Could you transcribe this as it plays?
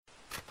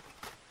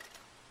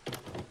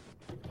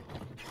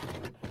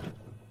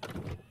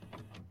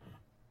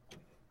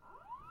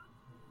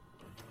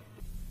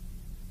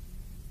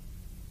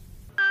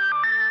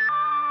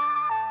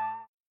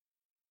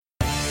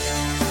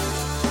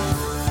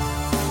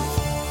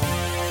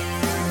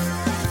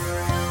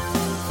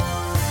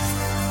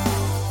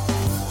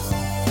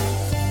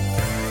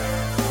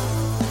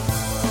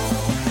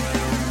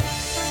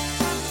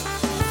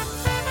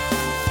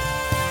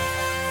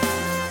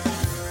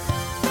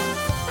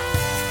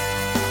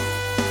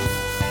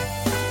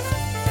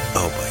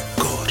Oh my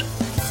god.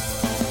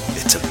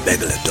 It's a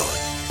megalodon.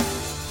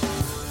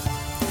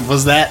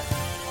 Was that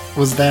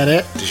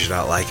it? Did you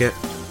not like it?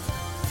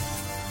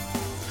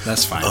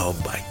 That's fine. Oh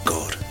my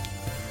god.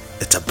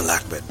 It's a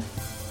black man.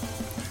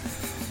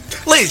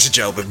 Ladies and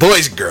gentlemen,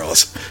 boys and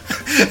girls.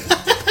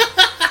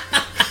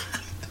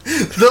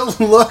 The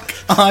look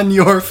on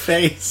your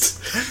face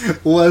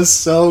was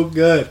so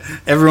good.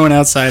 Everyone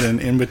outside and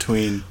in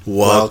between.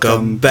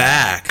 Welcome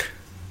back.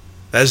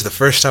 That is the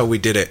first time we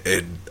did it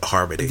in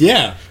harmony.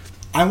 Yeah.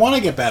 I want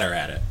to get better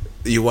at it.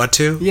 You want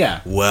to?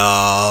 Yeah.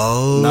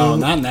 Well... No,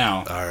 not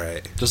now.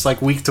 Alright. Just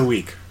like week to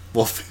week.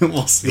 We'll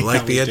see. You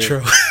like the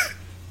intro?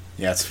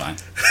 Yeah, it's fine.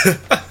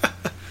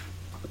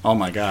 Oh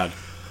my god.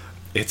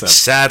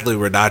 Sadly,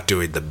 we're not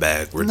doing the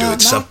Meg. We're doing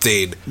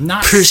something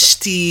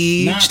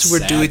prestige.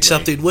 We're doing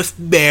something with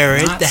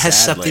merit that has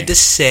something to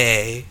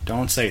say.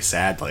 Don't say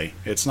sadly.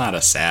 It's not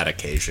a sad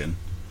occasion.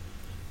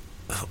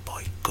 Oh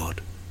my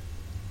god.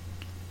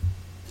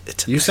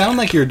 You sound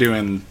like you're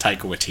doing Taika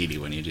Waititi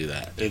when you do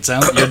that. It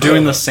sounds you're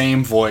doing the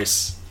same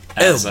voice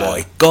as... Oh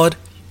my god.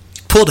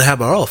 Pull the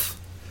hammer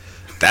off.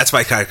 That's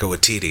my Taika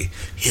Waititi.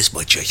 Here's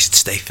my Jason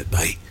Statham,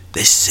 mate.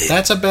 This is it.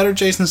 That's a better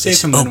Jason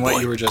Statham than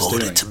what you were just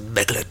doing. It's a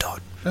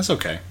megalodon. That's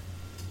okay.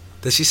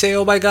 Does he say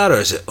 "Oh my god" or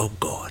is it "Oh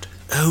god"?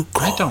 Oh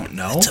god. I don't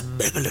know. It's a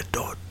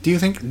megalodon. Do you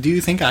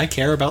think I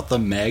care about the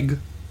Meg?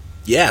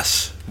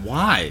 Yes.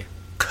 Why?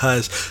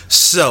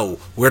 So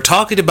we're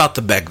talking about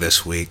the Meg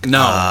this week. No,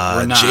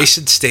 we're not.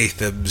 Jason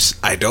Statham's.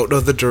 I don't know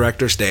the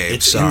director's name.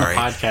 It's sorry. in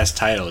the podcast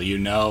title. You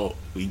know,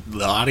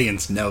 the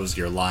audience knows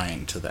you're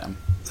lying to them.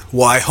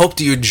 Well, I hope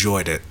you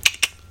enjoyed it.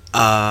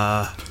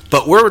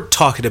 But we're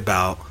talking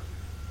about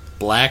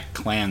Black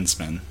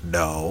Klansman.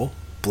 No,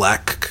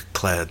 Black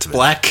Klansman.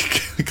 Black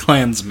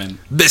Klansman.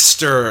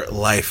 Mr.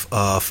 Life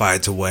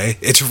Finds a Way.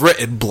 It's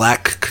written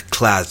Black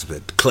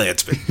Klansman.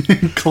 Klansman.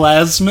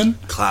 Klansman?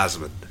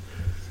 Klansman.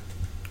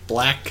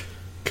 Black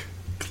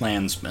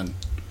Klansman.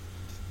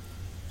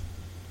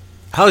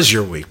 How's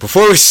your week?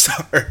 Before we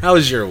start,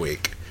 how's your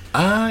week?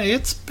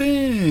 It's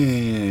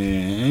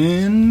been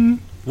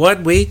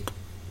 1 week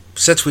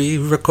since we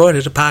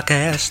recorded a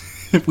podcast.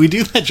 We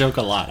do that joke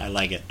a lot. I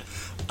like it.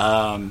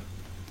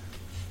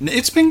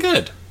 It's been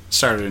good.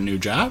 Started a new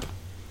job.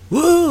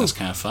 Woo! It was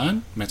kind of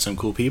fun. Met some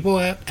cool people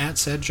at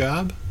said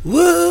job.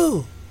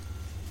 Woo!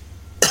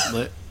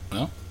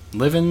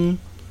 Living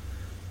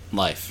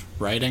life.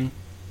 Writing.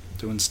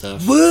 Doing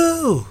stuff.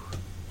 Woo!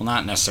 Well,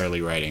 not necessarily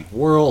writing.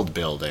 World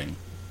building.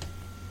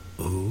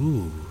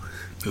 Ooh,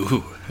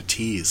 a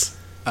tease.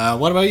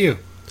 What about you?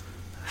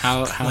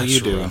 How are you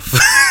doing?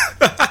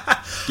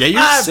 Yeah,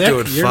 you're I'm sick.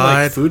 doing You're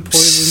fine. like food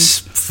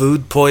poison.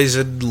 Food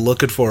poison.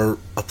 Looking for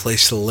a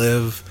place to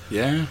live.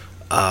 Yeah.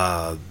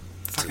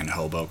 Fucking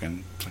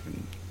Hoboken.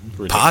 Fucking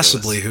ridiculous.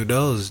 Possibly. Who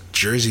knows?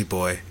 Jersey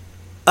boy.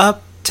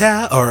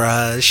 Uptown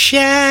or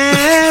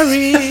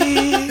Sherry.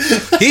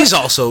 He's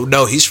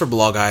from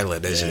Long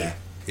Island, isn't he?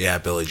 Yeah,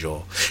 Billy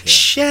Joel. Yeah.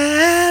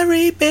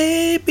 Sherry,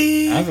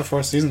 baby. I have a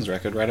Four Seasons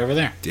record right over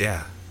there.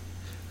 Yeah.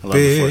 I love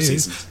the Four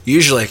Seasons.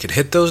 Usually I can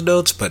hit those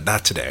notes, but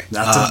not today.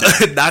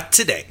 Not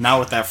today. Not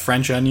with that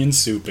French onion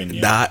soup in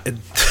you.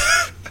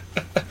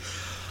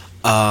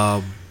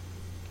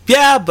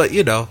 Yeah, but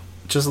you know.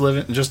 Just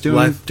living, just doing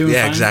life, doing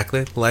yeah, fine?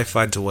 Exactly. Life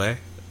finds a way.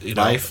 You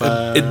know, life,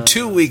 in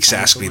 2 weeks,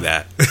 ask me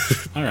that.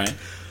 All right.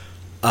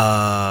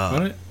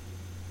 What?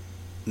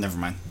 Never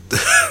mind.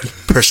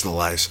 Personal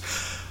lives.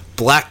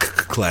 Black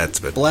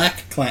Klansman.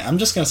 I'm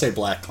just gonna say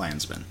Black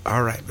Klansman.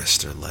 All right,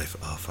 Mr. Life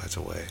finds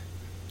a way.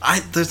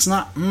 That's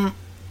not.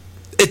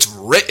 It's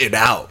written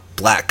out.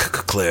 Black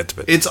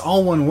Klansman. It's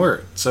all one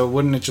word. So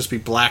wouldn't it just be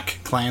Black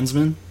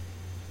Klansman?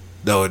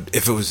 No,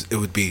 if it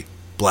would be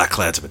Black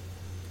Klansman.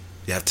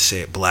 You have to say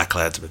it Black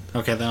Klansman.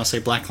 Okay, then I'll say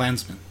Black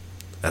Klansman.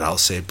 And I'll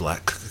say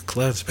Black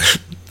Klansman.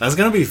 That's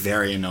gonna be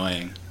very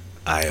annoying.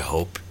 I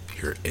hope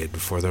you're in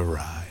for the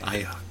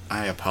ride.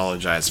 I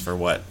apologize for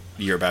what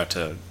you're about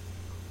to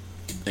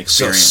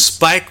experience. So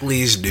Spike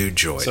Lee's new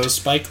joint.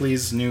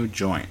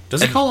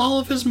 Does he call all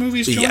of his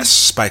movies joints? Yes,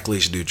 Spike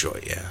Lee's new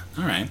joint, yeah.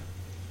 All right.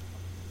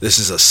 This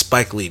is a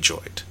Spike Lee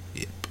joint.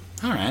 Yep.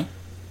 All right.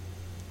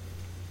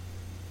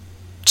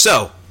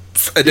 So,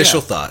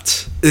 initial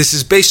thoughts. This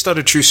is based on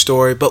a true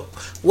story, but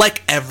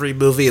like every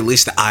movie, at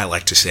least I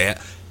like to say it,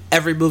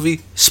 every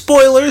movie,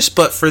 spoilers,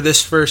 but for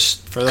this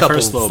first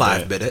couple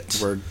 5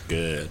 minutes. We're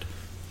good.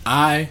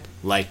 I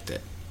liked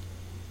it.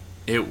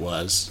 It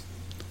was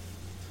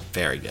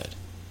very good.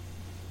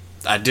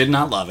 I did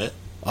not love it.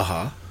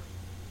 Uh-huh.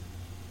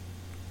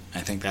 I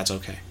think that's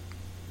okay.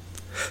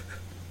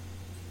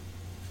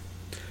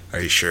 Are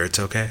you sure it's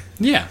okay?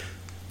 Yeah.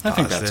 I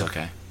think that's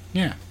okay.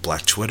 Yeah.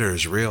 Black Twitter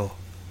is real.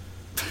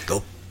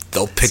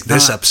 They'll pick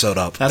this episode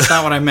up. That's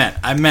not what I meant.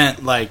 I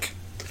meant, like,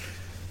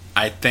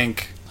 I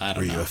don't know.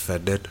 Were you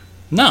offended?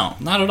 No,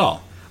 not at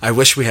all. I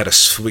wish we had a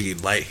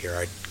swinging light here.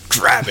 I'd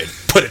grab it,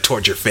 put it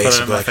towards your face,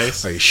 and be like,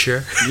 face? Are you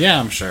sure? Yeah,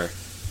 I'm sure.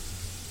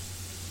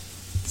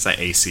 It's an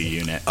AC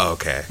unit. Oh,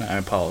 okay. I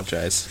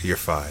apologize. You're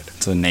fine.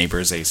 It's a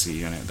neighbor's AC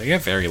unit. They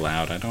get very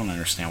loud. I don't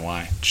understand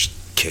why. Just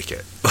kick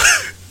it.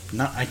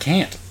 No, I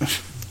can't.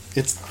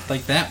 It's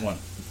like that one.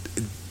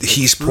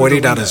 He's through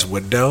pointing the out his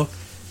window,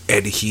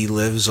 and he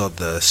lives on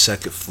the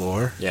second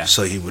floor. Yeah.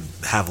 So he would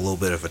have a little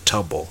bit of a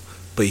tumble,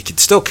 but you can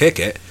still kick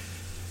it.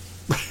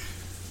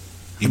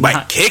 You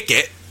might kick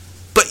it,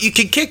 but you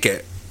can kick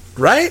it,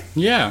 right?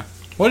 Yeah.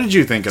 What did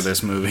you think of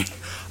this movie?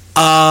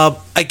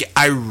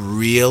 I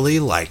really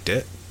liked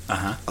it.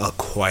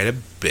 Quite a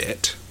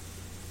bit.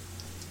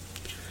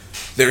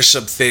 There's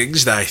some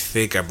things that I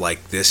think I'm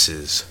like, this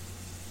is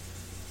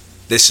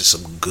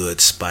some good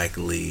Spike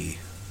Lee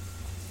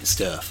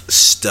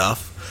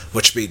stuff,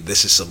 which means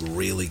this is some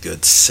really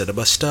good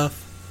cinema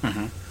stuff.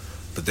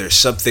 But there's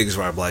some things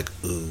where I'm like,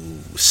 ooh,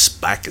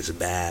 Spike is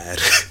bad.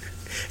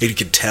 And you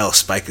can tell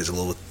Spike is a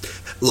little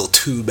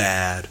too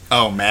bad.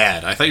 Oh,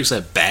 mad. I thought you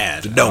said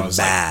bad. No,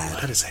 bad.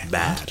 Like, what is that?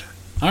 Bad.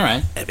 All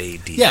right.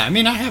 M-A-D. Yeah, I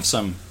mean, I have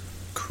some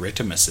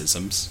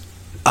criticisms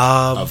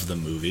of the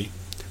movie.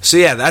 So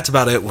yeah, that's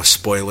about it with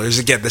spoilers.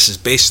 Again, this is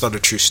based on a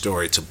true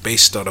story. It's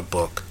based on a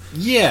book.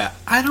 Yeah,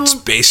 It's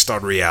based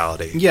on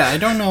reality. Yeah, I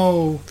don't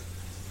know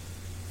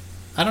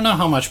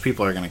how much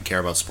people are going to care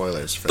about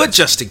spoilers for But this.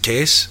 just in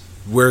case,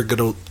 we're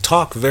going to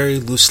talk very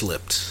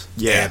loose-lipped.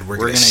 Yeah, And we're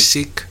going to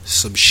sink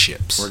some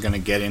ships. We're going to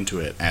get into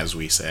it, as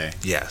we say.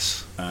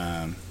 Yes.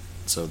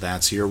 So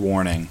that's your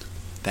warning.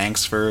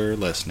 Thanks for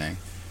listening.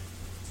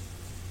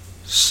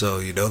 So,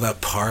 you know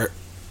that part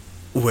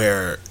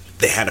where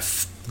they had a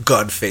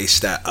gun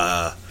faced at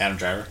Adam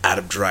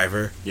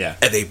Driver? Yeah.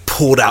 And they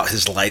pulled out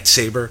his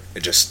lightsaber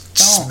and just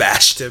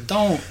smashed him?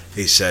 Don't.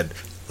 He said,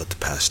 let the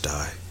past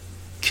die.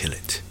 Kill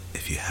it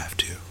if you have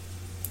to.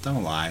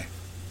 Don't lie.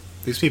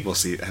 These people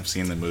have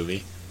seen the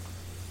movie.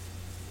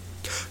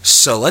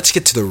 So let's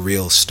get to the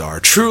real star.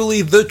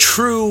 Truly the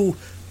true.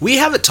 We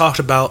haven't talked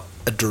about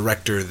a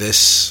director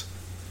this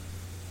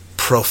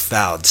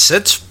profound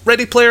since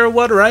Ready Player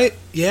One, right?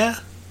 Yeah.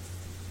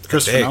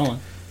 Christopher Nolan.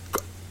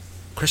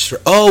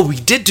 Christopher. Oh, we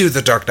did do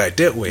The Dark Knight,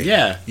 didn't we?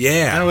 Yeah.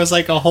 Yeah. That was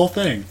like a whole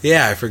thing.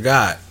 Yeah, I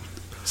forgot.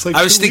 It's like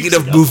I was 2 thinking weeks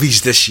of ago.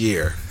 movies this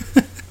year.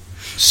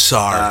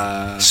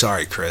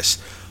 Sorry, Chris.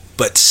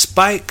 But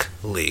Spike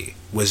Lee.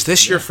 Was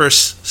this your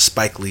first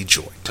Spike Lee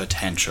joint?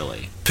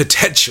 Potentially.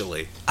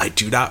 Potentially. I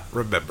do not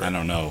remember. I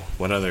don't know.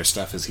 What other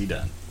stuff has he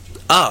done?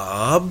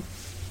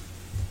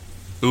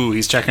 Ooh,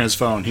 he's checking his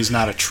phone. He's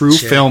not a true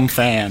film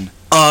fan.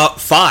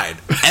 Fine.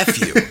 F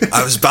you.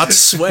 I was about to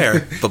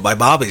swear, but my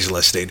mommy's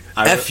listening.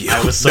 F you.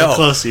 I was so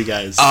close, you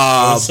guys.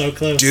 I was so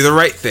close. Do the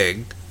Right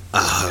Thing.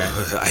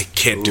 I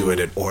can't do it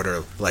in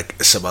order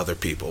like some other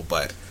people,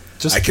 but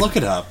just look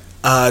it up.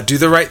 Do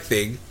the Right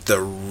Thing. The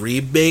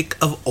remake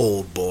of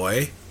Old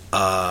Boy.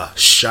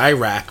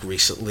 Chirac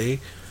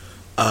recently.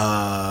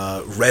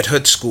 Red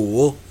Hood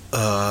School.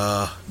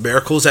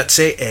 Miracles at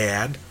St.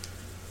 Anne.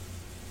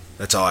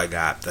 That's all I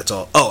got. That's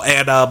all. Oh,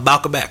 and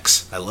Malcolm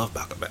X. I love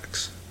Malcolm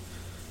X.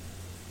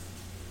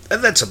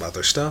 And then some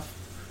other stuff.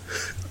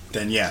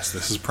 Then yes,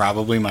 this is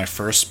probably my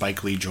first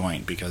Spike Lee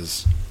joint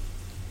because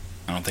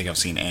I don't think I've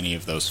seen any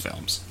of those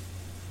films.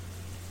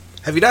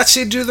 Have you not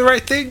seen Do the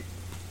Right Thing?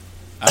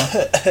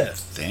 I don't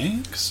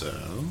think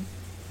so.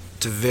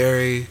 It's a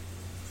very,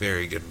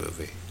 very good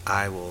movie.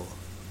 I will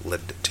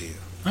lend it to you.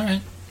 All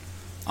right.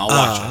 I'll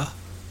watch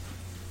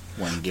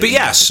it. But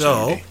yeah,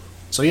 so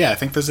yeah, I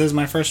think this is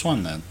my first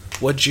one then.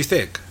 What did you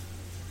think?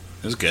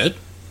 It was good.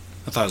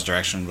 I thought his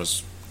direction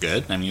was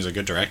good. I mean, he's a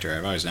good director.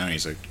 I've always known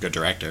he's a good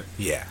director.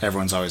 Yeah.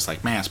 Everyone's always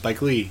like, man,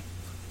 Spike Lee.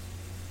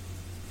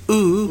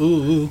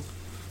 Ooh.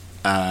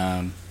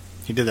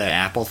 He did that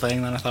Apple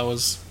thing that I thought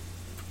was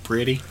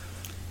pretty.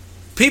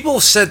 People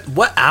said,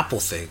 what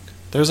Apple thing?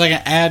 There was like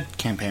an ad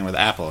campaign with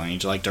Apple, and he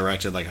like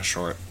directed like a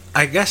short.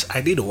 I guess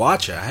I need to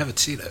watch it. I haven't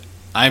seen it.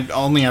 I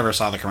only ever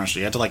saw the commercial.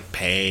 You had to like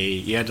pay.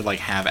 You had to like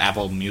have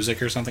Apple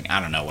Music or something.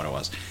 I don't know what it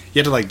was. You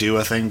had to like do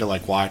a thing to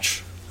like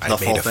watch the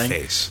full thing.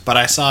 Face. But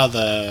I saw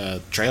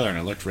the trailer and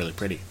it looked really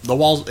pretty. The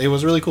walls. It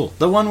was really cool.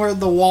 The one where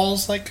the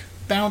walls like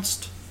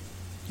bounced.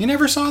 You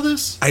never saw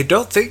this? I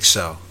don't think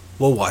so.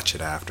 We'll watch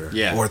it after.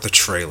 Yeah. Or the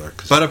trailer.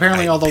 But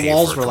apparently all the paid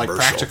walls for a were like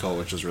commercial. practical,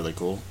 which was really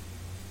cool.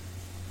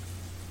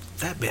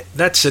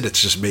 That sentence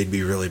just made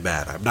me really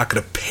mad. I'm not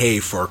going to pay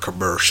for a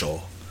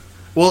commercial.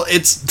 Well,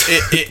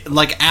 it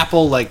like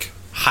Apple like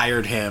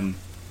hired him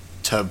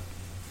to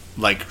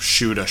like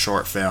shoot a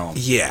short film.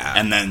 Yeah.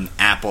 And then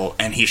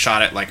he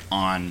shot it like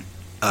on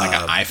like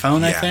an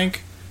iPhone, I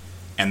think.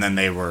 And then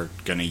they were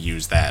going to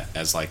use that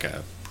as like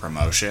a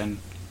promotion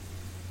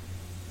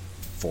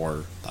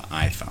for the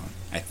iPhone,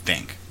 I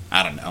think.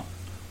 I don't know.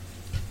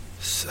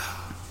 So,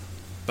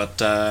 but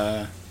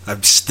the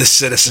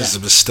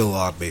cynicism is still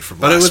on me from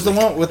But last it was week.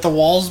 the one with the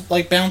walls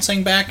like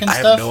bouncing back and I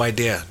stuff? have no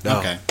idea. No.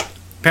 Okay.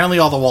 Apparently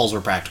all the walls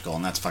were practical,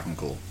 and that's fucking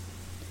cool.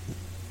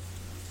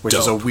 Which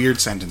is a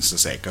weird sentence to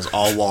say, because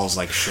all walls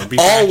like should be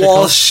practical. All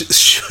walls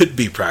should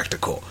be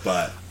practical.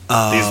 But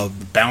these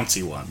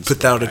bouncy ones. Put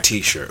that on a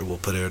t-shirt and we'll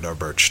put it in our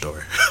merch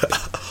store.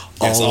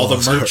 Yes, all the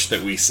walls merch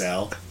that we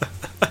sell.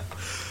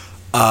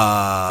 Hit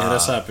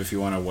us up if you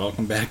want a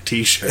welcome back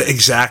t-shirt.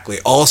 Exactly.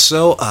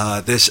 Also,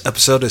 this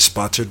episode is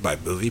sponsored by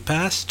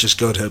MoviePass. Just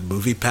go to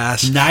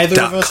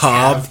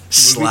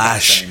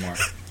MoviePass.com/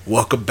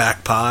 welcome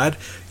back pod.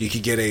 You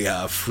can get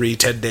a free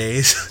 10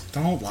 days.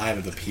 Don't lie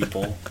to the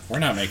people. We're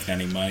not making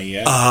any money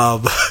yet.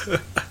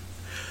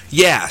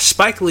 Yeah,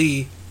 Spike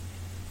Lee.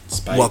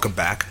 Welcome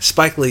back.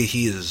 Spike Lee,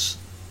 he is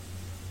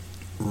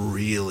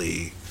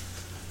really...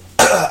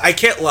 I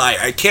can't lie.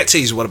 I can't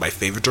say he's one of my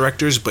favorite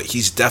directors, but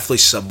he's definitely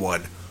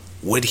someone,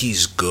 when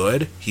he's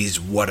good,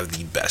 he's one of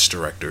the best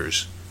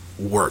directors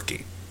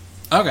working.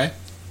 Okay.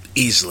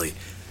 Easily.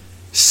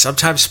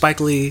 Sometimes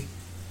Spike Lee...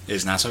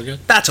 is not so good?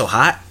 Not so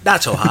hot.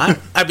 Not so hot.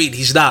 I mean,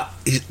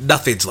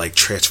 nothing's like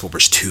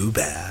Transformers 2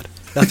 bad.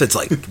 Nothing's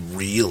like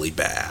really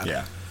bad.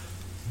 Yeah.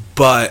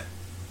 But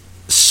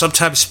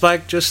sometimes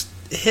Spike just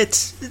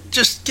gets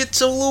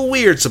a little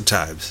weird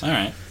sometimes. All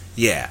right.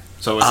 Yeah.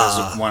 So is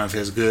this one of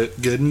his good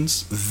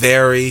uns?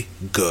 Very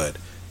good.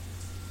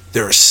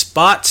 There are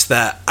spots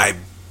that I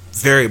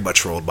very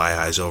much rolled my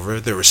eyes over.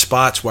 There were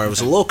spots where I was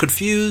a little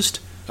confused.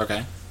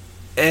 Okay.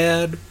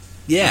 And,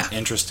 yeah. I'm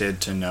interested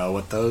to know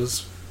what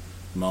those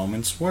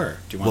moments were.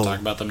 Do you want to talk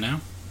about them now?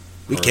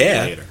 We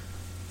can.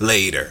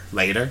 Later.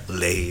 Later?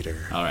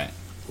 All right.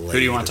 Who do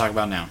you want to talk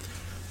about now?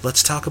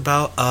 Let's talk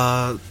about,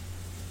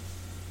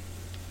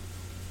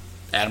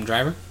 Adam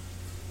Driver?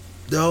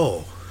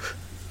 No.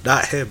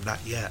 Not him, not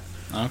yet.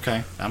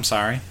 Okay. I'm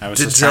sorry. I was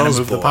just trying to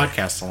move the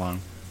podcast along.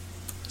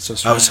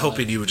 I was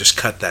hoping you would just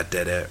cut that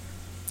dead air.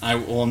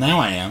 Well, now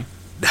I am.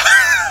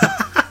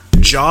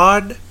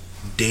 John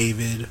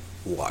David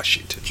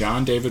Washington.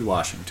 John David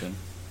Washington.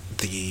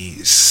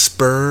 The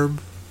sperm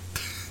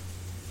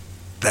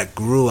that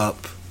grew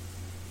up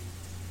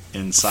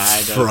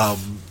inside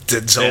from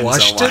Denzel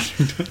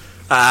Washington.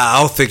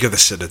 I'll think of the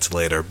sentence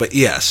later. But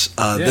yes,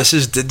 this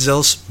is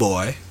Denzel's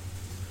boy.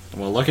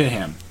 Well, look at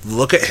him.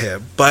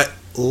 But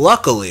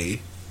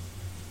luckily,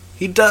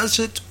 he does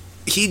it.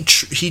 He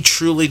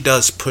truly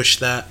does push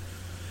that.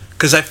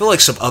 Because I feel like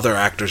some other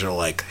actors are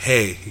like,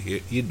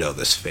 hey, you know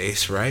this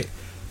face, right?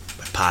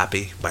 My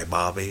poppy, my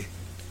mommy,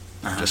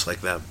 just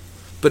like them.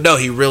 But no,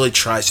 he really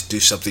tries to do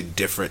something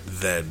different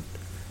than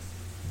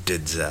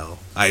Denzel.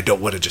 I don't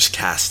want to just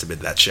cast him in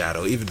that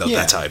shadow, even though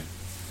that's how I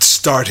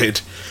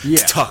started to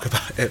talk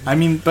about him. I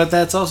mean, but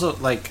that's also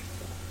like...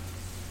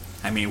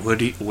 I mean, would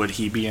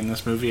he be in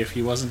this movie if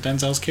he wasn't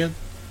Denzel's kid?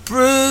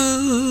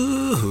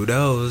 Who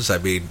knows? I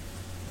mean,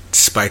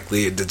 Spike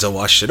Lee and Denzel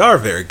Washington are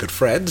very good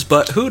friends,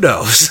 but who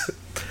knows?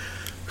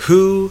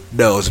 Who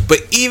knows? But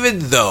even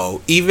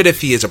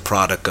if he is a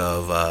product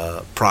of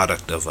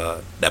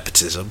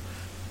nepotism,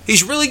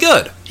 he's really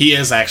good. He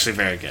is actually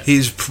very good.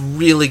 He's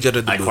really good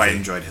in the movie. I quite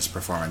enjoyed his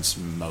performance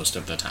most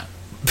of the time.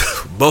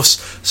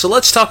 So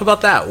let's talk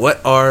about that.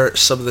 What are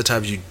some of the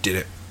times you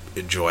didn't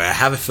enjoy? I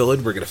have a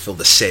feeling we're going to feel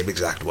the same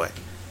exact way.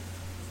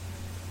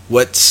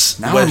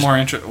 I'm more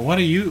interested. What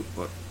do you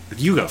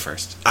go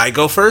first? I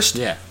go first?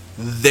 Yeah.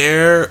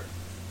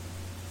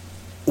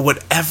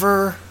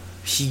 Whenever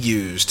he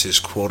used his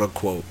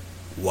quote-unquote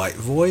white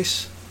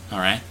voice... All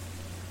right.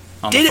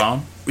 On the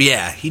phone?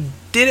 Yeah, he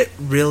didn't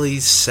really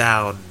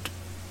sound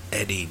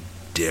any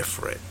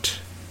different.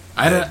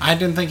 I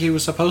didn't think he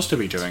was supposed to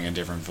be doing a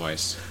different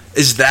voice.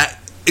 Is that...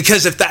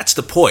 Because if that's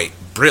the point,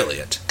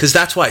 brilliant. Because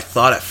that's what I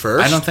thought at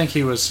first. I don't think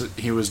he was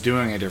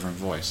doing a different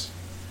voice.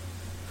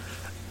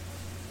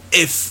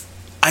 I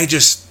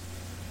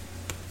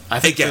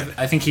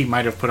think he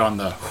might have put on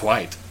the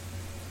white.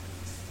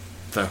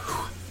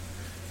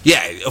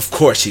 Yeah, of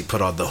course he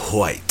put on the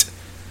white.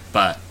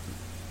 But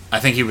I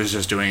think he was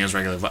just doing his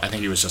regular... I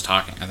think he was just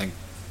talking. I think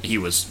he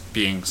was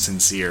being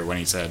sincere when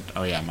he said,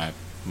 oh yeah, my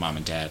mom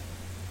and dad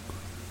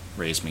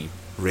raised me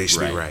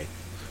right.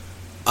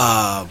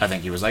 I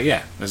think he was like,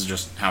 yeah, this is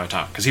just how I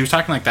talk. Because he was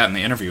talking like that in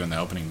the interview in the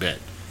opening bit.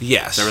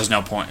 Yes. There was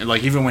no point.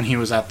 Like, even when he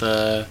was at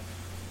the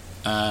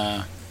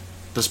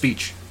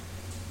speech.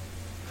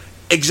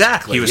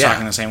 Exactly, he was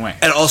talking the same way.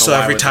 And also,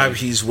 every time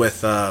he's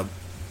with,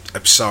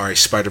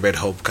 Spider-Man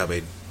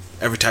Homecoming,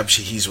 every time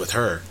he's with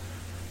her.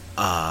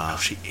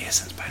 She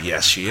is in Spider-Man.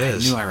 Yes, she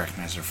is. I knew I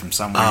recognized her from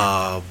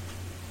somewhere.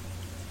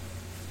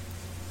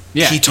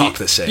 He talked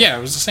the same. Yeah,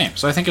 it was the same.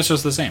 So I think it's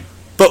just the same.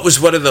 But it was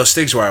one of those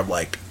things where I'm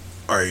like,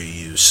 are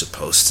you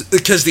supposed to...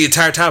 Because the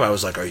entire time I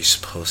was like, are you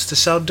supposed to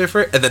sound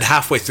different? And then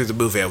halfway through the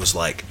movie I was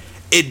like,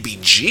 it'd be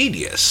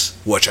genius,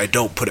 which I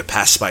don't put it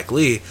past Spike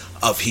Lee,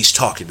 of he's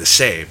talking the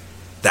same.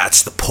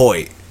 That's the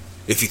point.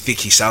 If you think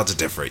he sounds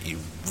different, you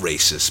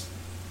racist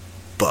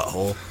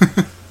butthole.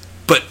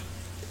 But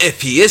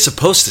if he is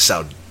supposed to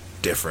sound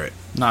different...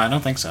 No, I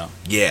don't think so.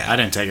 Yeah. I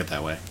didn't take it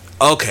that way.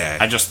 Okay.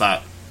 I just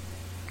thought,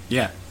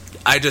 yeah.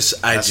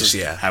 That's just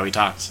how he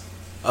talks.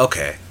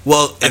 Okay.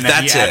 Well, if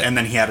that's it... And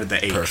then he added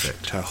the H.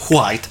 Perfect. To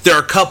white. There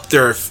are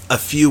a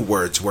few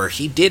words where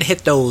he did hit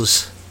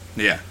those...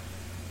 Yeah.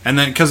 And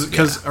then,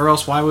 or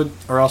else why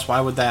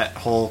would that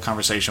whole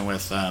conversation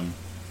with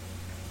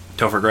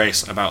Topher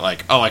Grace about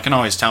like, oh, I can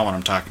always tell when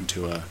I'm talking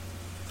to a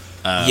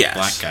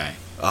black guy.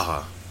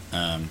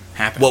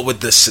 happen. What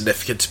would the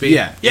significance be?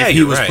 Yeah, yeah. If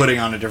he was right. putting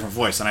on a different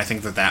voice, and I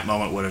think that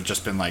moment would have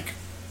just been like,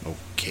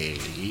 okay.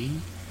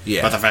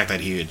 Yeah. But the fact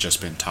that he had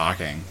just been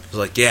talking, it was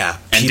like, yeah,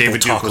 and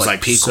David Duke was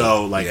like people.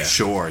 so like yeah.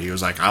 sure. He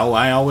was like, oh,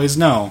 I always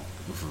know,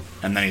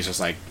 and then he's just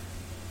like,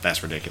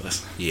 that's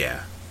ridiculous.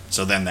 Yeah.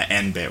 So then the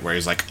end bit where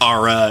he's like,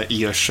 "Ara,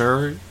 you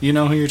sure you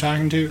know who you're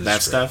talking to?"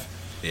 That stuff.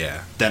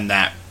 Yeah. Then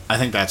I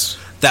think that's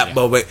that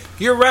moment.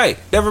 You're right.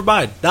 Never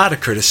mind. Not a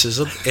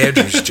criticism.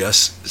 Andrew's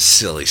just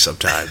silly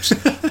sometimes.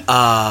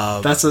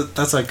 That's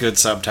a good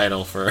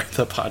subtitle for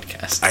the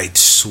podcast. I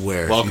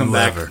swear. Welcome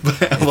back.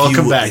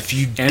 Welcome back. If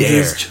you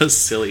Andrew's dare,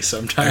 just silly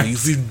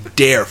sometimes. if you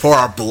dare, for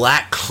our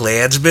Black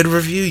Klansman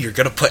review, you're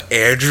gonna put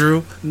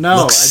Andrew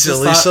look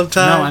silly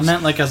sometimes. No, I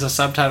meant like as a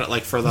subtitle,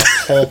 like for the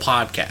whole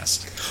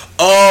podcast.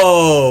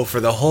 Oh, for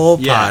the whole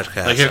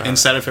podcast. Like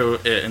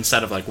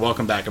instead of like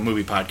welcome back a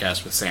movie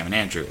podcast with Sam and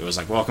Andrew, it was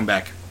like welcome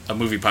back a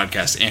movie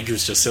podcast.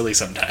 Andrew's just silly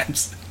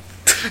sometimes.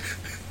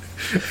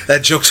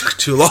 That joke's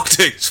too long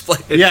to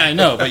explain. Yeah, I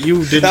know, but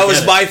you didn't. That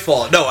was my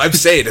fault. No, I'm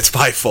saying it's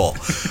my fault.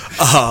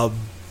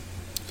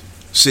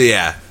 So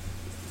yeah,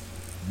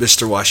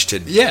 Mr.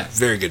 Washington. Yeah,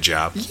 very good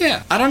job.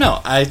 Yeah, I don't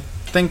know. I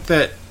think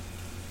that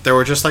there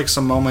were just like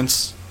some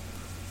moments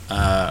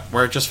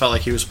where it just felt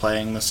like he was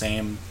playing the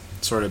same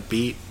sort of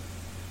beat.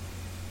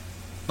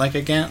 Like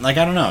again, like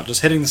I don't know,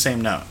 just hitting the same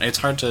note. It's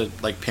hard to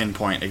like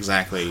pinpoint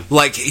exactly.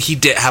 Like he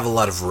did have a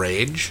lot of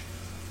range.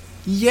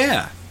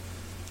 Yeah.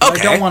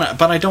 Okay.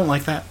 But I don't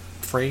like that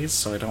phrase,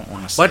 so I don't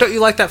want to say. Why don't you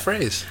like that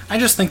phrase? I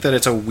just think that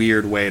it's a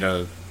weird way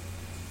to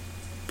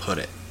put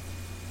it.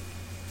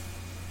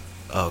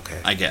 Okay.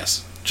 I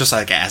guess. Just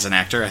like as an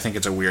actor, I think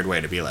it's a weird way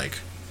to be like,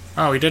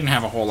 oh, he didn't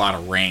have a whole lot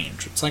of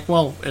range. It's like,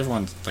 well,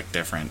 everyone's like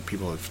different.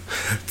 People have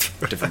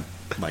different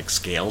like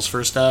scales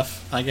for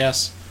stuff, I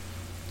guess.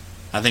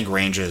 I think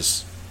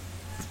ranges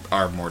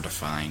are more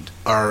defined.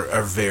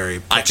 Are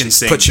very I can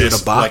sing put you this,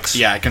 in a box.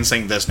 Like, yeah, I can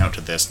sing this note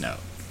to this note.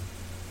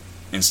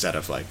 Instead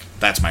of like,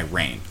 that's my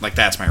range. Like,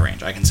 that's my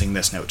range. I can sing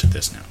this note to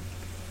this note.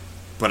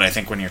 But I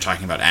think when you're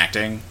talking about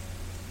acting,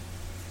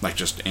 like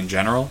just in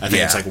general, I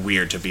think it's like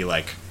weird to be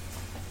like,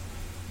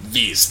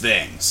 these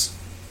things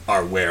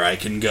are where I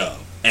can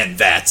go, and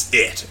that's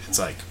it. It's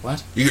like,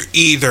 what? You're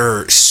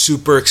either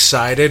super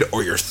excited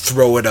or you're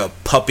throwing a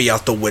puppy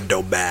out the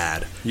window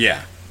mad.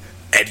 Yeah.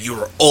 And you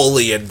were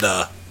only in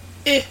the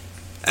and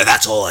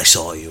that's all I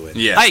saw you in.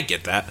 Yeah. I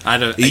get that.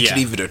 You can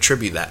even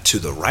attribute that to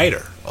the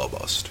writer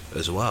almost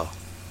as well.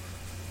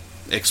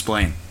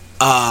 Explain.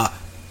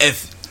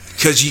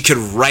 Because you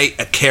can write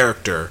a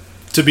character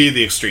to be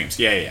the extremes.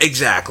 Yeah.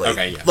 Exactly.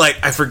 Okay, yeah. Like,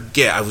 I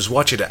forget, I was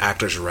watching an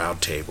Actors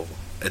Roundtable,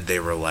 and they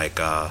were like,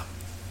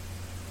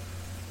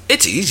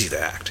 it's easy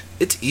to act.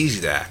 It's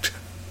easy to act.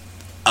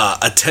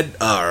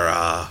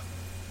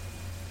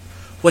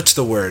 What's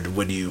the word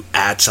when you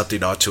add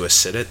something onto a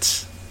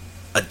sentence?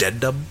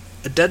 Addendum?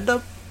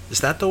 Addendum? Is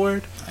that the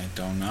word? I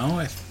don't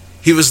know.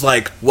 He was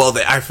like, well,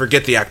 I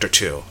forget the actor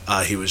too.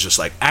 He was just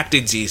like,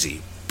 acting's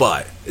easy,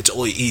 but it's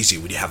only easy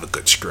when you have a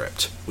good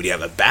script. When you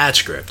have a bad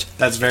script,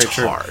 that's very it's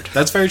true. hard.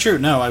 That's very true.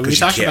 No, we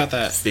talked about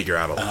that. Figure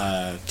out a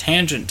lot.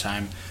 Tangent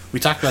time.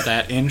 We talked about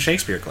that in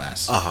Shakespeare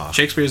class. Uh-huh.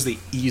 Shakespeare is the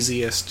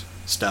easiest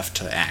stuff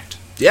to act.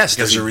 Yes,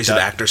 there's a reason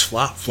actors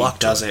flock he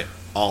does it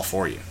all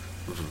for you.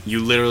 Mm-hmm. You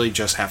literally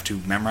just have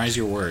to memorize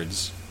your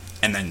words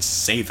and then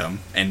say them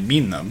and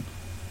mean them,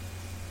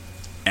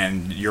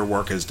 and your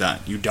work is done.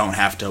 You don't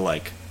have to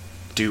like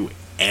do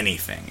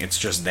anything. It's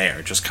just there.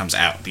 It just comes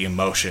out. The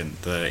emotion,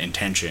 the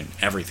intention,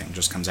 everything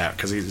just comes out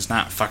because he's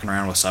not fucking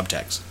around with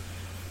subtext.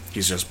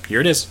 He's just,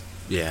 here it is.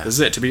 Yeah. This is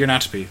it. To be or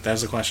not to be.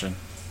 That's the question.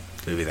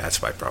 Maybe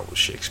that's my problem with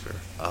Shakespeare.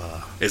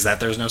 Is that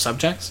there's no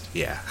subtext?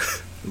 Yeah.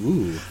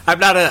 Ooh. I'm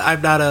not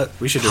a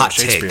we should do hot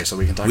a Shakespeare take. So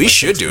we can talk we about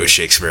should do a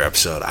Shakespeare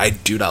episode. I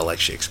do not like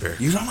Shakespeare.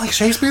 You don't like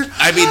Shakespeare?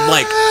 I mean,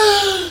 like,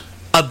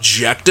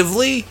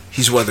 objectively,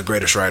 he's one of the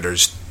greatest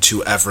writers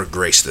to ever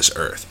grace this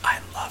earth. I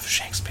love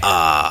Shakespeare.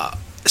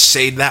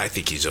 Saying that, I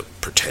think he's a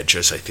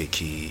pretentious. I think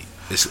he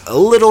is a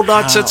little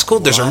nonsensical.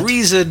 There's a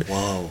reason.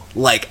 Whoa.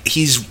 Like,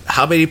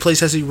 how many plays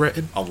has he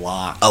written? A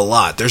lot. A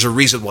lot. There's a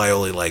reason why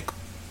only, like,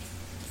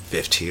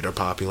 15 are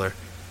popular.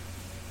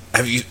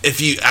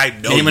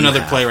 Name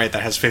another playwright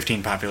that has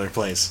 15 popular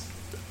plays.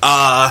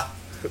 I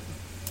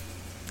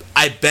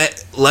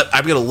bet.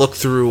 I'm gonna look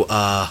through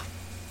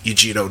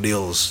Eugene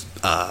O'Neill's.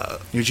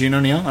 Eugene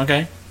O'Neill.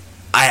 Okay.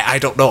 I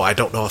don't know. I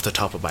don't know off the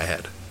top of my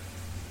head.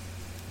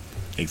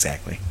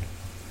 Exactly.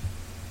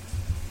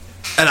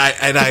 And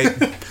I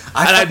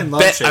bet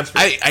love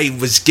I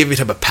was giving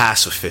him a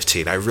pass with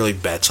 15. I really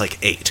bet it's like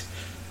 8.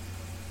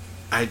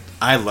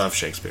 I love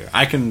Shakespeare.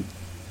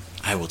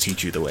 I will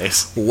teach you the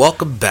ways.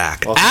 Welcome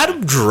back.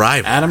 Adam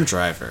Driver. Adam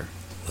Driver.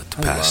 Let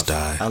the past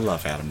die. I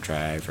love Adam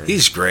Driver.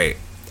 He's great.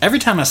 Every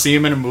time I see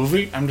him in a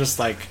movie, I'm just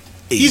like,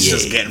 he's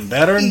just getting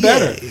better and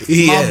better.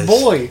 He is.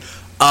 Boy.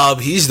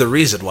 He's the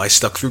reason why I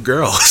stuck through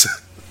Girls.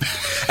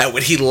 And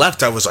when he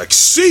left, I was like,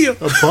 see ya.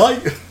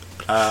 Bye.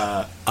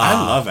 I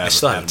love Adam. I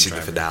still haven't Adam seen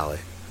Driver. the finale.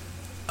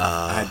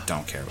 I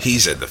don't care about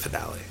he's in the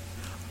finale.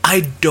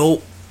 I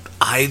don't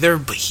either,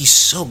 but he's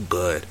so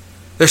good.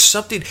 There's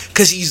something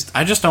because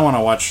I just don't want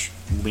to watch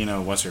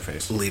Lena. What's her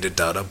face? Lena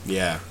Dunham.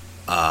 Yeah.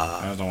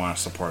 I don't want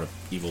to support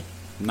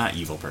not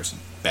evil person,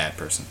 bad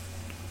person.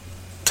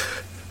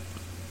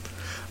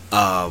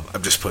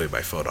 I'm just putting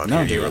my phone on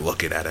here. You were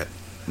looking at it.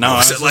 No, I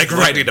was like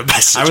writing a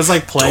message. I was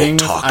like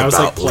playing. I was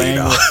like playing.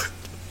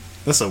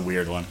 This is a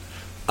weird one.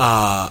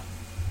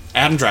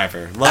 Adam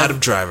Driver. Adam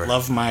Driver.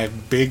 Love my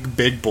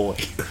big boy.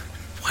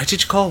 Why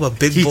did you call him a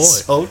big boy?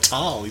 He's so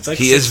tall. He's like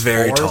he is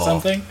very tall. Or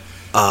something.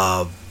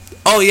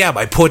 Oh yeah,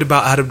 my point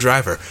about Adam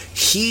Driver.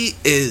 He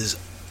is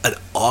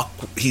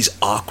he's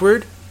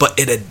awkward, but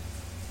in a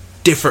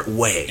different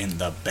way. In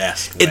the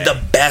best way. In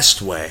the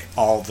best way.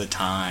 All the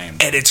time.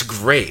 And it's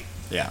great.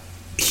 Yeah.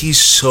 He's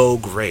so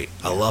great.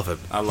 I love him.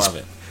 I love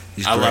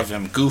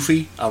him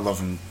goofy. I love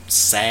him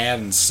sad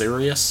and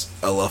serious.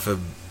 I love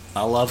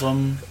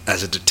him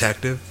as a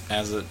detective.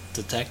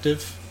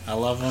 I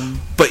love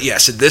him. But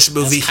yes, in this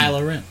movie,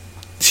 Kylo Ren.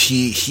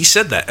 He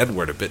said that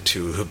N-word a bit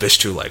too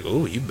like,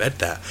 ooh, you meant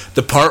that.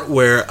 The part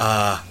where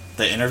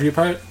the interview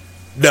part?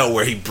 No,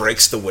 where he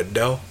breaks the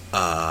window.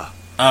 Oh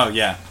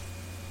yeah.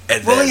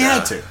 And well, then, he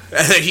had to.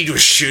 And then he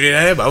was shooting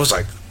at him. I was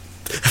like,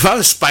 if I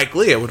was Spike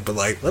Lee, I would have been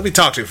like, let me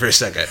talk to you for a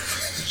second.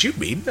 Did you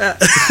mean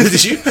that?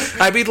 Did you?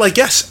 I mean, like,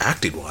 yes,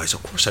 acting wise,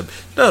 of course I'm.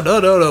 No.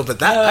 But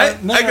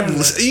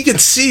that you can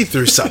see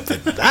through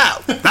something.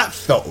 that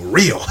felt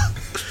real.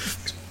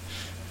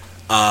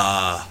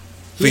 But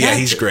yeah,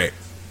 he's great.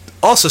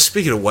 Also,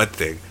 speaking of one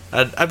thing,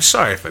 I'm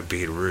sorry if I'm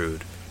being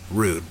rude,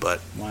 but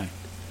why?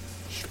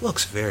 He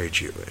looks very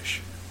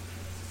Jewish.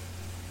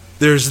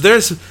 There's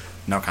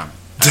no comment.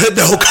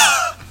 No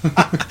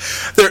comment.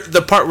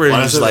 The part where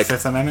he's like the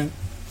Fifth Amendment.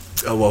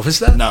 What was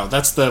that? No,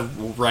 that's the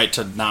right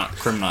to not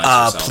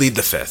criminalize yourself. Plead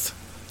the Fifth.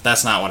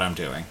 That's not what I'm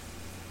doing.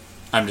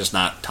 I'm just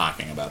not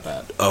talking about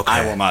that. Okay.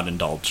 I will not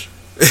indulge.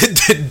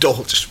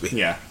 Indulge me.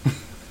 Yeah.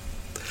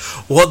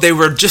 Well, they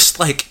were just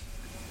like,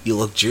 you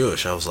look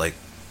Jewish. I was like,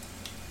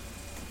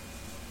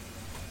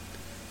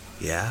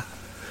 yeah.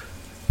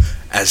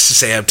 As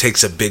Sam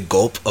takes a big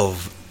gulp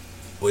of,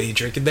 what are you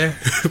drinking there?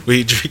 What are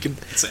you drinking?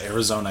 It's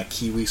Arizona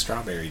kiwi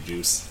strawberry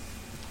juice.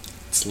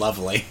 It's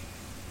lovely.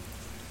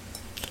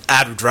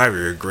 Adam Driver,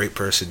 you're a great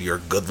person. You're a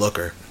good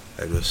looker.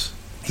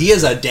 He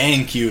is a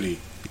dang cutie.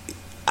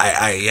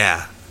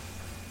 Yeah.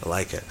 I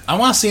like it. I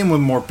want to see him with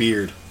more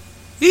beard.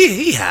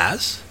 He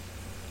has.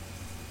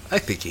 I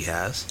think he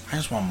has. I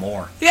just want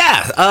more.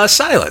 Yeah,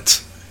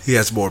 Silence. He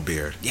has more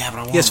beard. Yeah,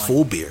 but he has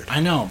full beard.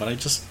 I know, but I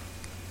just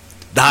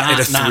not in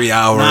a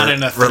 3-hour not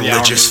in a 3-hour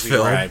religious movie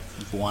film. Where I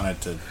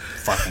wanted to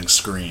fucking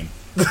scream.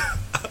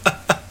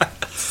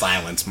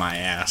 Silence my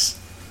ass.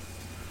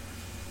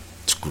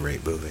 It's a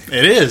great movie.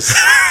 It is.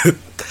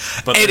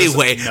 But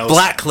anyway,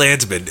 Black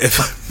Klansman. If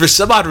for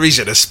some odd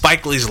reason, if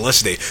Spike Lee's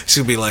listening, he's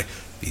gonna be like,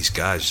 these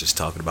guys just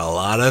talking about a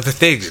lot of other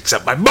things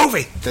except my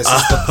movie. This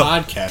is the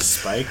podcast,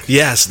 Spike.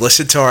 Yes,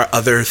 listen to our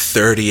other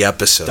 30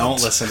 episodes.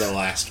 Don't listen to the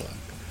last one.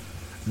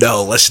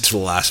 No, listen to the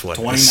last one.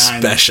 29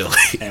 especially.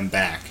 And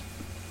back.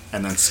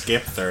 And then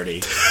skip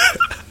 30.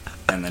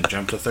 And then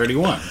jump to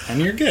 31.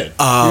 And you're good.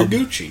 You're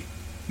Gucci.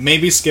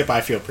 Maybe skip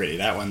I Feel Pretty.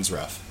 That one's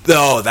rough.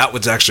 No, that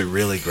one's actually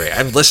really great.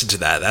 I've listened to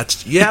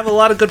that. You have a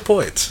lot of good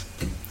points.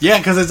 Yeah,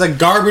 because it's a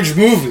garbage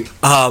movie.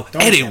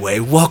 Anyway,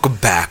 welcome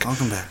back.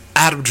 Welcome back.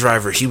 Adam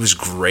Driver, he was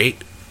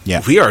great.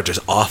 Yeah. We are just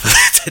off of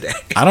it today.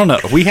 I don't know.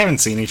 We haven't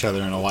seen each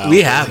other in a while.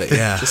 We haven't,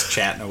 yeah. Just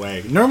chatting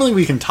away. Normally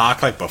we can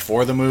talk like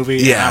before the movie.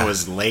 Yeah. And I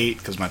was late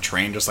because my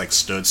train just like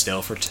stood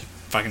still for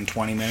fucking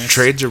 20 minutes.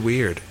 Trains are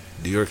weird.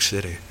 New York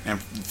City.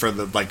 And for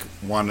the like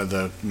one of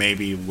the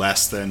maybe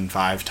less than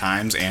 5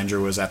 times,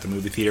 Andrew was at the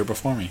movie theater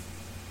before me.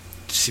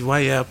 See why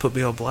you put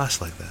me on blast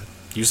like that?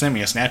 You sent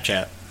me a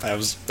Snapchat.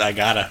 I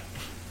gotta.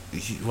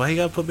 Why you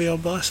gotta put me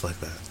on blast like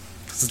that?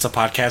 Because it's a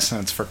podcast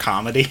and it's for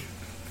comedy.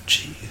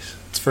 Jeez.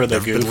 It's for the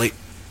Never goof. been late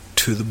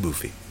to the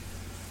movie.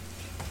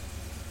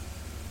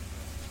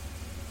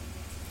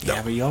 Yeah,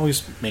 no. But you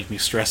always make me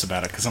stress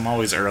about it because I'm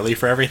always early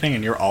for everything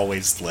and you're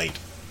always late.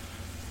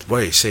 What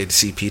are you saying?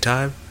 CP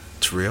time?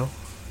 It's real?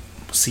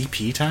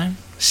 CP time?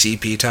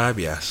 CP time,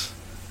 yes.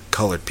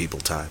 Colored people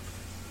time.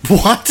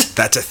 What?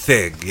 That's a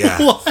thing, yeah.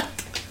 What?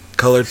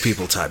 Colored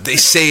people time. They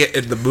say it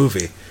in the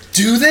movie.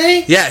 Do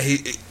they? Yeah,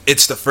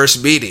 it's the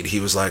first meeting. He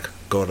was like,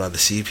 going on the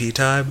CP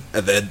time,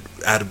 and then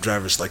Adam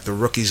Driver's like, the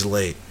rookie's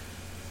late.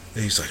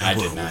 And he's like, I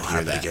did not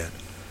hear that. Again.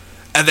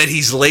 And then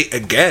he's late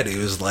again. He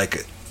was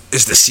like,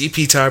 is the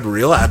CP time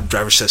real? Adam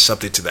Driver says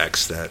something to that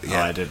extent.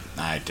 Yeah.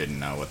 Oh, I didn't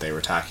know what they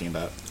were talking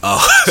about.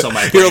 Oh. So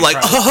my you're like,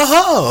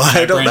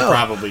 I don't know.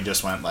 Probably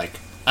just went like,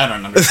 I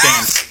don't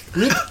understand.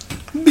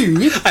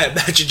 I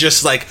imagine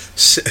just like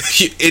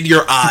in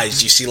your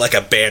eyes you see like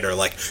a banner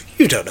like,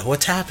 you don't know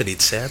what's happening,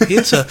 Sam.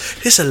 Here's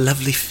a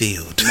lovely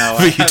field. No,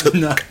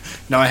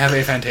 I have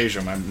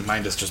aphantasia. My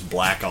mind is just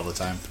black all the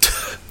time.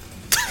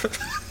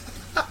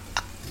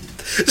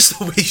 Just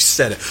the way you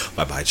said it.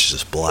 My mind's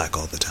just black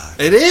all the time.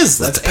 It is.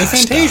 That's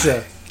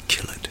aphantasia.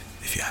 Kill it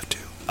if you have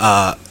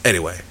to.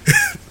 Anyway.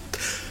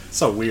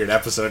 It's a weird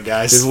episode,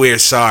 guys. It's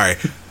weird, sorry.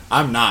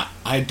 I'm not.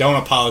 I don't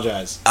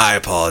apologize. I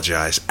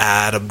apologize.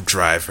 Adam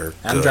Driver.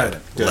 Adam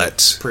Driver. Good.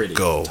 Let's Pretty.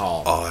 go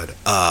Tall. on.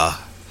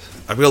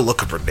 I'm going to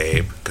look up her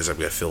name because I'm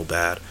going to feel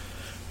bad.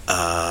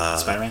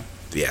 Spider-Man?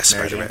 Yeah,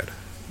 Spider-Man.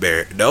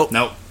 Mary. Nope.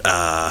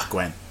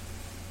 Gwen.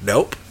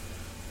 Nope.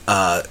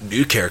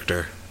 New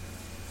character.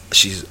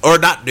 Or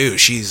not new.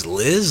 She's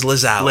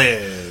Liz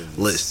Allen.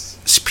 Liz.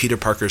 It's Peter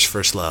Parker's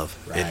first love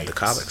in the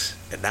comics.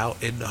 And now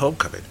in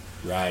Homecoming.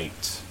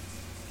 Right.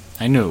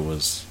 I knew it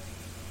was...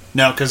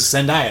 No, because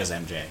Zendaya's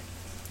MJ.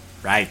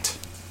 Right.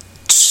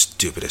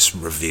 Stupidest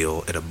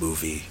reveal in a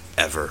movie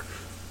ever.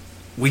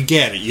 We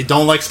get it. You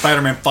don't like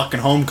Spider-Man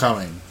fucking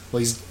Homecoming. Well,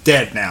 he's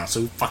dead now,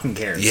 so who fucking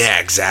cares? Yeah,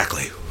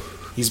 exactly.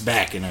 He's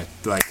back in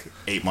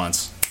 8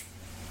 months.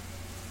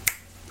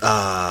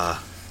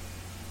 Laura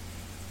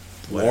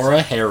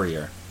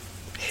Harrier.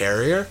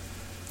 Harrier?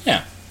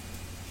 Yeah.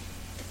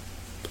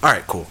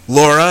 Alright, cool.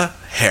 Laura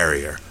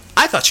Harrier.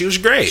 I thought she was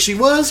great. She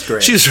was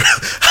great.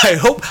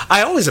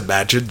 I always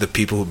imagined the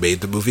people who made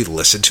the movie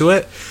listened to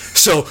it.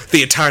 So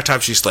the entire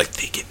time she's like,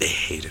 they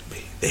hated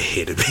me. They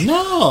hated me.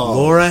 No.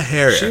 Laura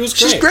Harrier. She was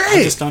great. She's great.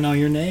 I just don't know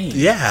your name.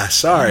 Yeah,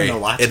 sorry. I don't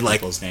know lots of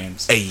people's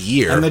names. A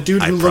year. And the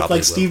dude who looked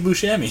like Steve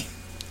Buscemi.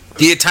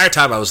 The entire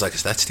time I was like,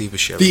 is that Steve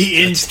Buscemi?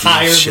 The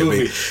entire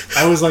movie.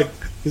 I was like,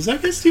 is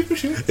that guy Steve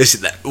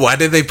Buscemi? Why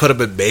did they put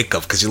him in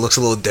makeup? Because he looks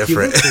a little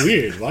different. He looks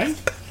weird. Why?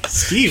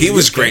 Steve. He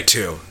was great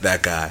too,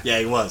 that guy. Yeah,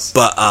 he was.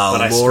 But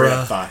I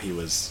Laura thought he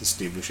was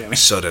Steve Buscemi.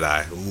 So did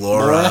I.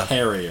 Laura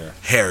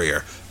Harrier.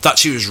 Thought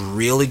she was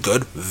really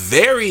good.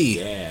 Very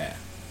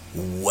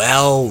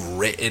well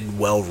written,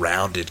 well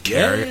rounded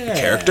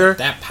character.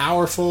 That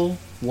powerful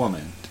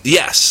woman.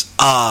 Yes.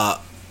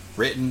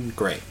 Written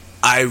great.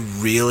 I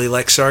really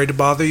like Sorry to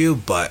Bother You,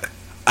 but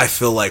I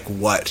feel like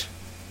what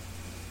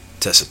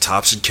Tessa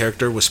Thompson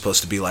character was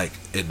supposed to be like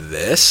in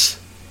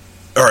this,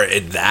 or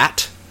in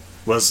that,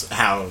 was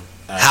how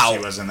she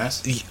was in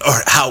this, or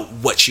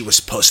what she was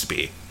supposed to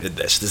be in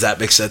this. Does that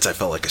make sense? I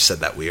felt like I said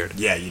that weird.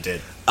 Yeah, you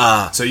did.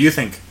 So you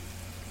think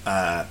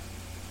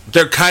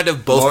they're kind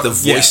of both the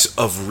voice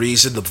of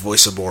reason, the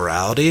voice of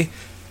morality.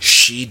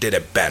 She did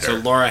it better. So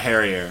Laura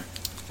Harrier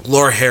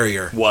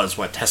was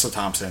what Tessa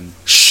Thompson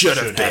should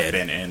have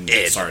been in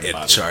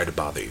Sorry to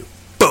Bother You.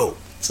 Boom.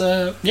 That's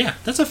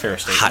a fair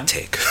statement. Hot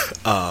take.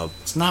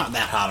 It's not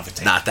that hot of a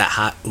take. Not that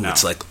hot. Ooh, no.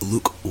 It's like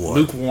lukewarm.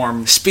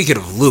 Lukewarm. Speaking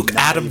of Luke,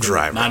 Adam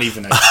Driver. Not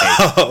even a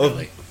take,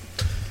 really.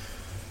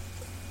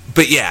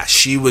 But yeah,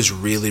 she was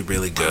really,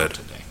 really good.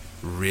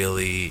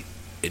 Really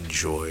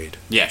enjoyed.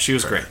 Yeah, she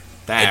was great.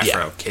 The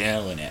afro,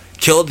 killing it.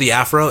 Killed the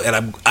afro,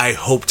 and I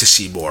hope to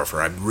see more of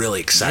her. I'm really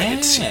excited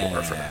to see more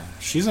of her.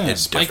 She's in a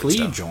Spike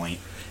Lee joint.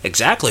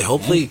 Exactly.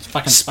 Hopefully,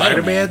 fucking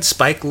Spider-Man,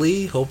 Spike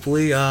Lee.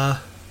 Hopefully, I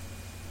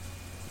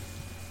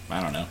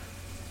don't know.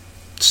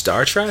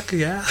 Star Trek,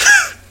 yeah.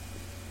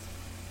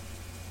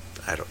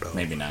 I don't know.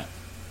 Maybe not.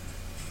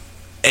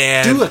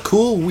 And do a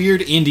cool,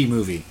 weird indie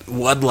movie.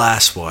 One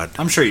last one.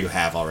 I'm sure you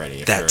have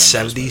already. That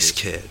 70s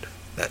kid.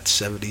 That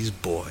 70s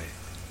boy.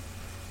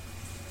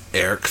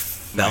 Eric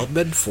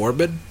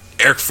Foreman?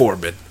 Eric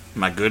Foreman.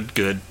 My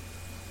good.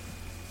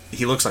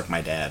 He looks like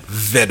my dad.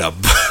 Venom.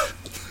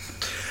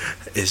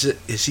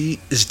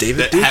 Is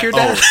David Duke your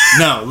dad?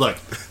 No, look.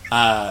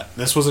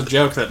 This was a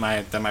joke that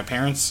my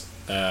parents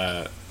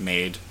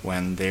made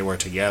when they were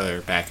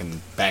together back in the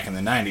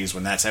 90s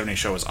when that 70s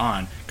show was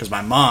on, because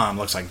my mom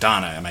looks like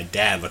Donna and my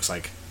dad looks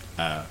like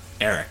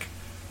Eric.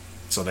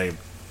 So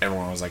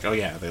everyone was like, oh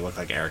yeah, they look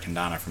like Eric and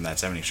Donna from that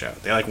 70s show.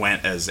 They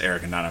went as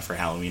Eric and Donna for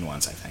Halloween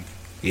once, I think.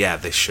 Yeah,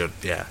 they should.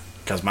 Yeah,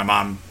 because my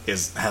mom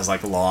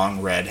has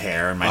long red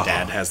hair and my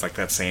dad has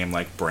that same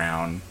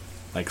brown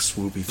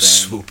swoopy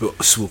thing.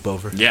 Swoop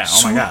over. Yeah.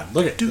 Oh my god,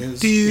 look at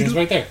he's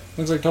right there.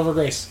 Looks like Topher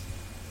Grace.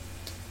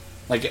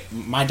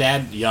 My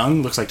dad,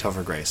 young, looks like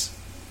Topher Grace.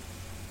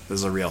 This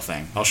is a real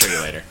thing. I'll show you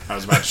later. I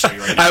was about to show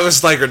you right now. I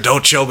was like,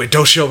 don't show me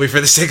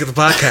for the sake of the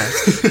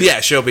podcast. Yeah,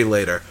 show me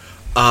later.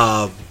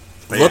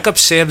 Look up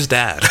Sam's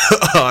dad.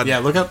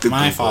 Look up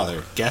my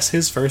father. Guess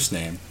his first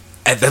name.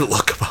 And then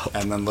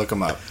look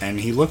him up. And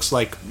he looks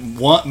like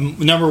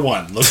number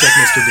one, looks like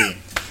Mr. Bean.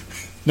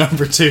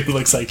 Number two,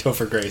 looks like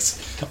Topher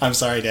Grace. I'm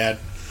sorry, Dad.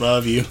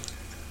 Love you.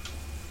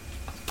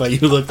 But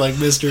you look like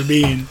Mr.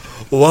 Bean.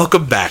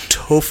 Welcome back,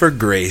 Topher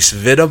Grace,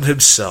 Venom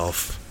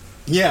himself.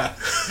 Yeah.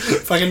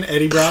 Fucking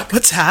Eddie Brock.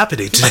 What's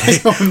happening today?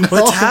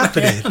 What's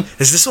happening? Man.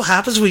 Is this what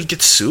happens when you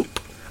get soup?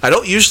 I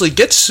don't usually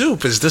get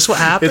soup. Is this what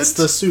happens? It's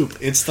the soup.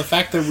 It's the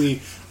fact that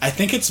I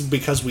think it's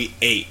because we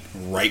ate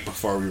right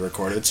before we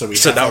recorded, so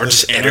now we're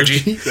just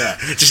energy. Yeah.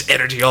 Just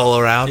energy all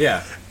around.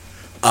 Yeah.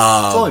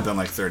 It's only been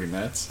 30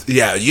 minutes.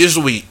 Yeah,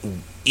 usually we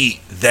eat,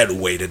 then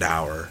wait an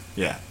hour.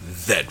 Yeah.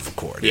 Then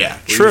record. Yeah.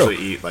 True. We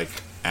usually eat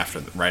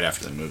right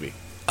after the movie.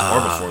 Or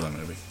before the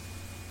movie.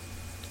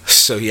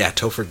 So yeah,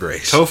 Topher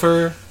Grace.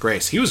 Topher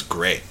Grace. He was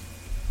great.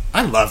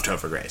 I love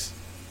Topher Grace.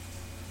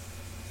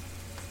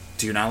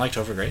 Do you not like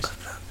Topher Grace?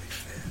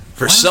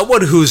 For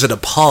someone who's an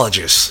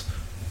apologist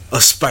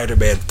of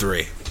Spider-Man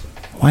 3.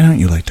 Why don't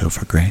you like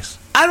Topher Grace?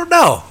 I don't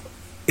know.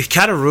 It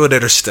kind of ruined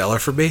Interstellar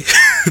for me.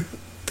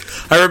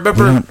 I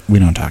remember we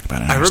don't talk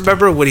about Interstellar. I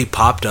remember when he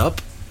popped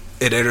up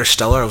in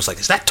Interstellar. I was like,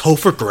 "Is that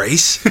Topher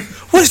Grace?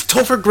 What is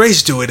Topher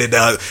Grace doing in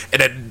a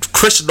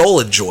Chris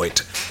Nolan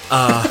joint?"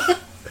 I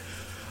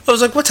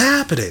was like, "What's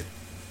happening?"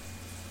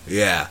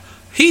 Yeah,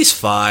 he's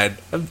fine.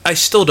 I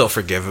still don't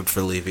forgive him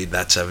for leaving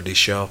that '70s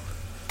show.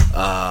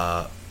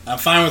 I'm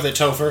fine with it,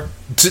 Topher.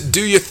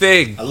 Do your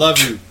thing. I love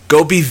you.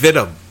 Go be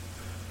Venom.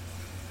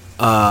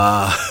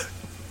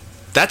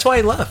 That's why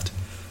he left.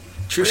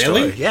 True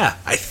story. Yeah,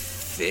 I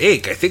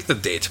think the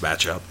dates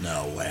match up.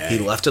 No way. He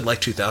left in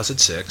like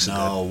 2006.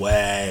 No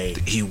way.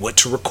 He went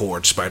to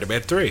record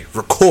Spider-Man 3.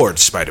 Record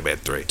Spider-Man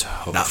 3.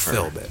 Topher. Not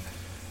film it.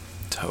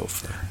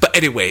 Topher. But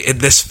anyway, in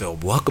this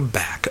film, welcome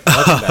back.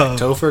 Welcome back.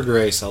 Topher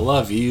Grace, I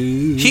love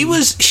you. He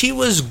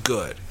was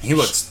good. He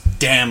looks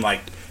damn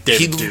like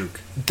David Duke.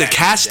 The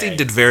casting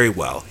did very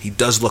well. He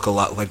does look a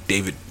lot like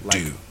David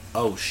Duke.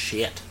 Oh,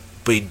 shit.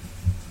 But he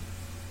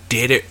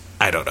did it,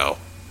 I don't know.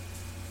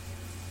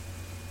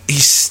 He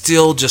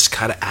still just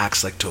kind of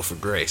acts like Topher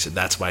Grace, and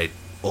that's my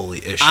only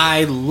issue.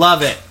 I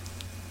love it.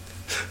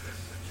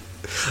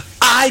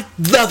 I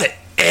love it,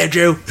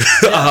 Andrew.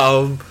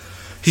 Yeah.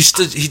 He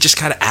just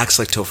kind of acts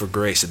like Topher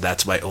Grace, and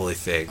that's my only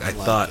thing. I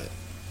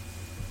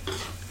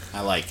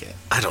like it.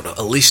 I don't know.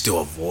 At least do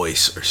a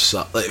voice or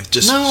something. It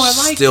just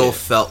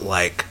felt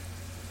like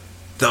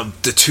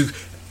the two,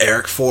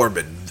 Eric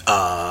Foreman,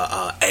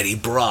 Eddie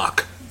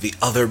Brock,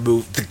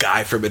 the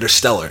guy from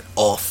Interstellar,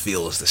 all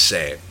feels the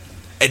same.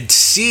 And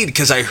seeing,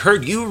 because I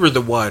heard you were the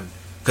one,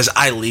 because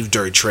I leave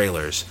during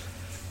trailers,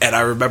 and I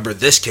remember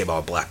this came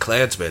on Black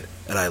Klansman,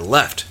 and I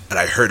left, and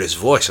I heard his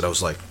voice, and I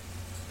was like,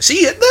 is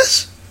he in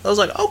this? I was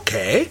like,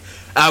 okay.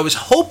 I was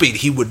hoping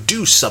he would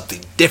do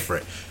something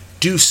different,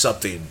 do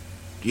something,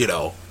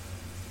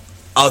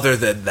 other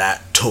than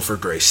that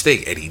Topher Grace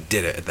thing, and he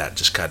did it, and that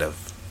just kind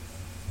of,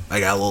 I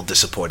got a little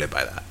disappointed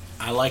by that.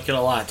 I like it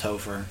a lot,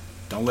 Topher.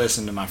 Don't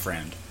listen to my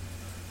friend.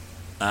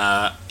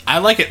 I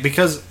like it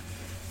because,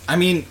 I'm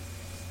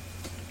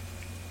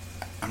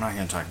not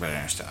going to talk about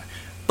Interstellar,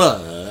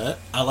 but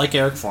I like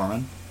Eric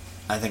Foreman.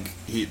 I think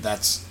he's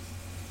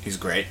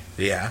great.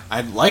 Yeah.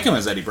 I like him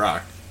as Eddie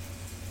Brock.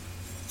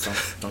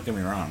 Don't get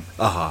me wrong.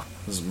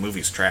 This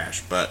movie's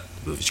trash, but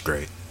the movie's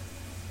great.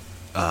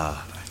 I'm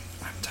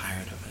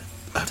tired of it.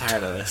 I'm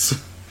tired of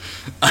this.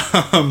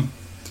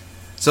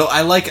 So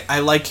I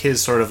like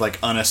his sort of like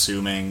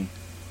unassuming,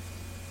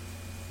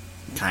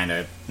 kind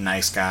of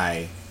nice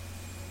guy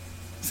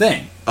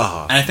thing.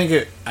 And I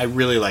think I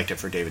really liked it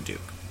for David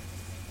Duke.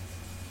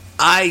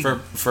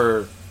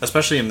 For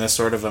especially in this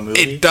sort of a movie,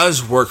 it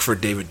does work for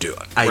David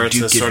Duke. Where it's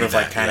this sort of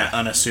like kind of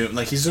unassuming,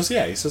 like he's just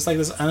like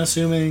this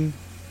unassuming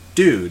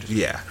dude.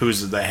 Yeah,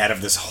 who's the head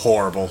of this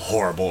horrible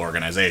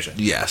organization.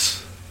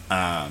 Yes.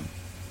 Yeah.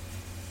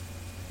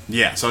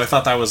 So I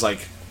thought that was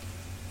like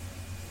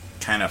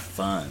kind of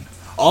fun.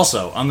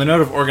 Also, on the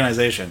note of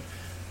organization,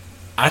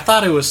 I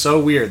thought it was so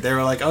weird. They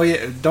were like, "Oh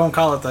yeah, don't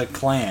call it the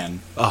Klan."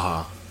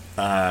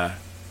 The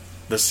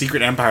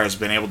secret empire has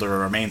been able to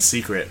remain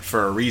secret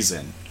for a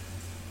reason.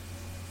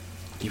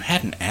 You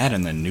had an ad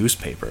in the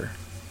newspaper.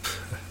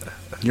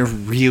 You're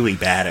really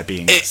bad at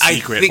being a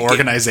secret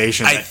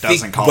organization that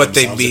doesn't call what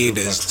themselves they mean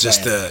is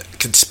just a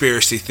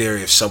conspiracy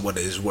theory. If someone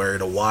is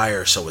wearing a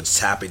wire, someone's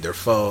tapping their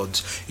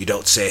phones, you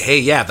don't say, hey,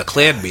 yeah, the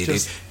Klan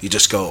meeting. You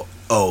just go,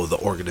 oh, the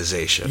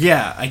organization.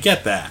 Yeah, I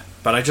get that.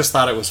 But I just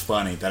thought it was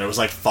funny that it was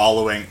like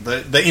following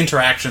the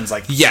interactions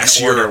like yes,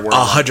 you're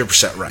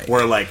 100% right.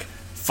 We're like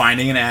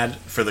finding an ad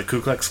for the Ku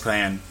Klux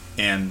Klan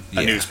in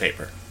a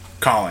newspaper,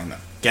 calling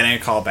them, getting a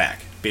call back,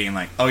 being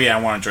like, oh yeah,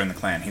 I want to join the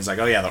Klan. He's like,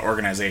 oh yeah, the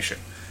organization.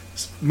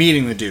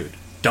 Meeting the dude.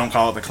 Don't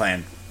call it the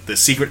Klan. The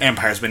secret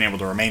empire has been able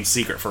to remain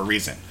secret for a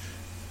reason.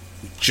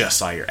 Just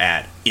saw your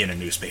ad in a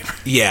newspaper.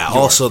 Yeah,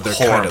 also they're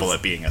horrible kind of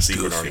at being a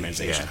secret goofy,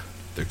 organization. Yeah,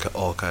 they're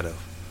all kind of...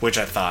 Which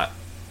I thought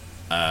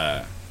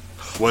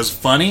was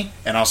funny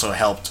and also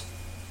helped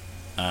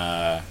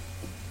the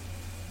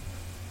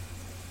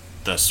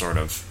sort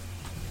of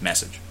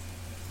message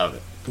of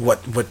it.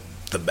 What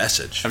the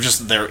message? Of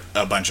just they're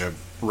a bunch of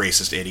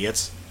racist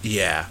idiots.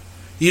 Yeah.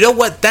 You know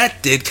what?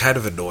 That did kind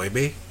of annoy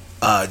me.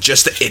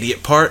 Just the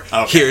idiot part.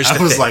 Okay. Here's the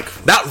thing.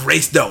 Like, not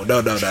race. No.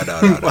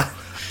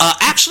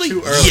 Actually,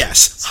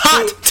 yes.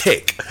 Hot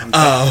take.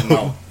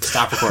 No,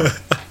 stop recording.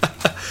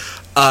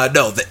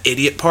 No, the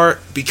idiot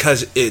part,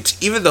 because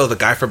it's, even though the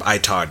guy from I,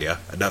 Tonya,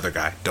 another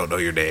guy, don't know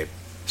your name,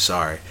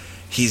 sorry,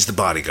 he's the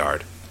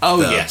bodyguard.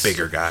 Oh, the yes.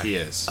 bigger guy. He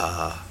is.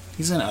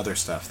 He's in other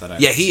stuff that I...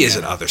 Yeah, he is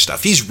in other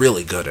stuff. He's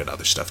really good at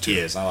other stuff, too. He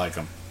is. I like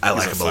him. I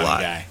like him a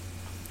lot. Guy.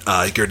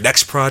 Your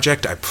next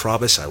project, I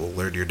promise I will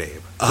learn your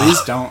name. Please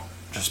don't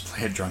just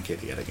play a drunk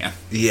idiot again.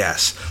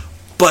 Yes.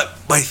 But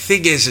my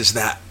thing is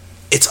that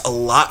it's a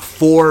lot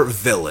for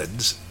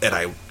villains, and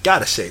I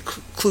gotta say,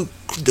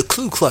 the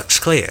Ku Klux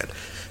Klan,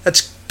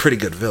 that's a pretty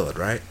good villain,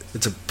 right?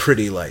 It's a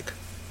pretty, like...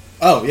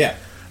 Oh, yeah.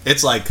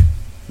 It's like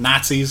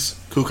Nazis,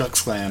 Ku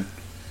Klux Klan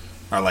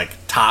are like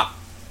top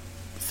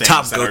things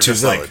top that go-to are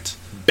just villains.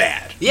 Like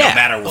bad. Yeah, no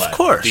matter what. Of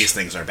course. These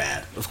things are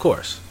bad. Of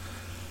course.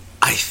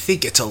 I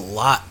think it's a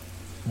lot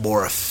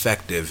more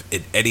effective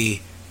in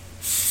any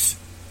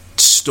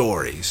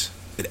stories,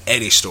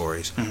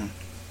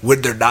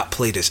 when they're not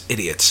played as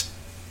idiots,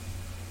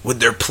 when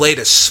they're played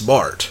as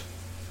smart,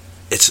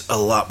 it's a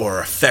lot more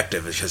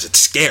effective because it's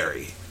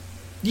scary.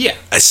 Yeah.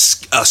 A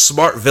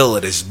smart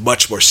villain is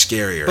much more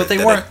scarier than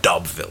a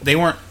dumb villain. They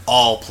weren't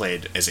all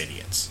played as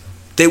idiots.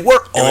 They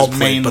weren't all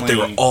played, but they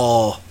were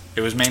all...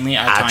 It was mainly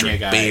I drink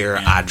beer,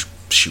 I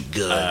shoot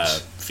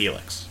guns.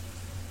 Felix.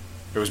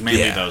 It was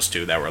mainly those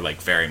two that were,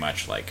 like, very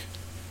much, like,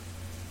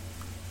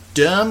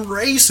 dumb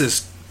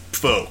racist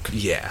folk.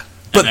 Yeah.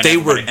 But they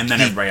were... And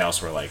then everybody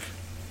else were, like...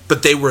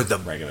 But they were the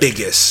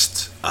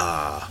biggest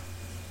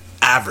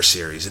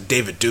adversaries, and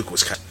David Duke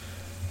was kind of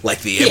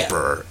like the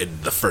Emperor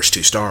in the first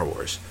two Star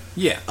Wars.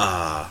 Yeah.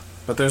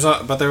 But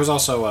there was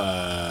also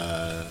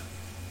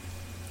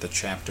the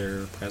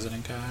chapter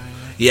president guy.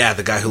 Yeah,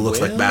 the guy who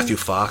looks like Matthew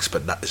Fox,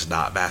 but is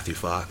not Matthew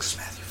Fox.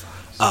 Matthew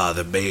Fox.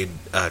 The main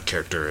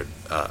character in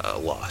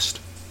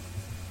Lost.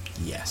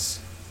 Yes.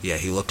 Yeah,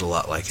 he looked a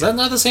lot like him. Is that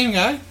not the same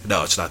guy?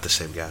 No, it's not the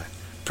same guy.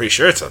 Pretty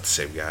sure it's not the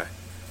same guy.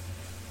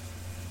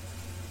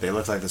 They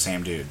look like the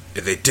same dude.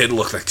 They did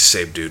look like the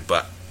same dude,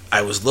 but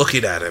I was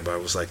looking at him, I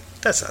was like,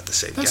 that's not the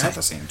same guy. That's not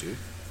the same dude.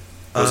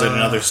 Was it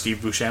another Steve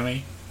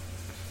Buscemi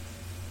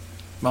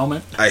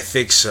moment? I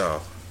think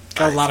so.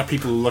 Got a lot of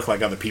people who look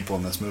like other people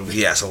in this movie.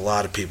 Yes, a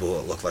lot of people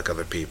that look like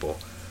other people.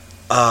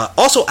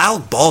 Also,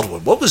 Alec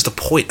Baldwin. What was the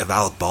point of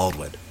Alec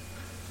Baldwin?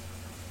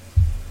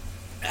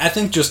 I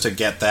think just to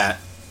get that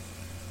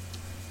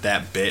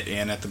bit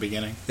in at the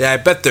beginning. Yeah, I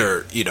bet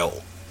they're,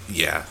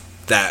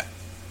 that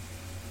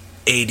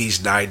 80s,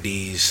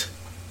 90s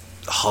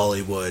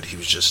Hollywood. He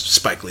was just,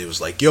 Spike Lee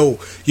was like, yo,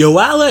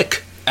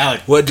 Alec,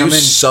 what do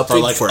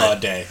something for a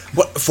day.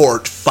 What, for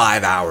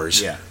 5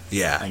 hours. Yeah.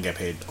 And get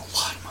paid a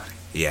lot of money.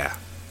 Yeah.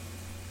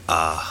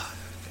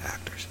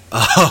 Actors.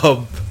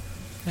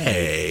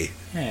 Hey.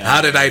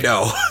 How did I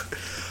know?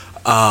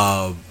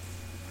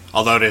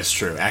 Although it is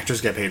true,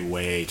 actors get paid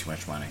way too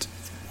much money.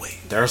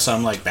 There are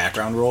some like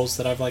background roles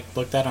that I've like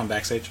looked at on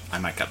Backstage. I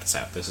might cut this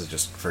out. This is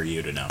just for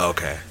you to know.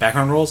 Okay.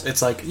 Background roles,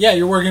 it's like,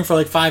 you're working for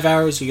like 5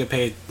 hours, you get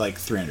paid like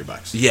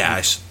 $300.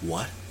 Yeah.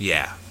 What?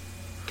 Yeah.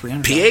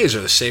 $300. PAs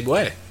are the same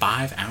way.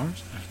 5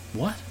 hours?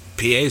 What?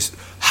 PAs.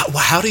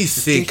 How do you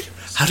think?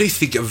 How do you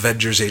think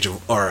Avengers Age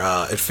of or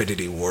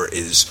Infinity War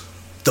is?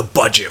 The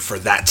budget for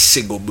that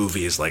single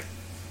movie is like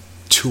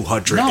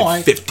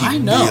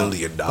 $250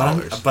 million.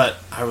 But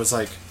I was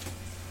like,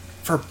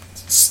 for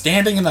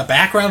standing in the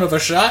background of a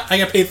shot, I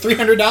get paid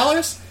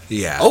 $300?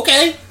 Yeah.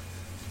 Okay.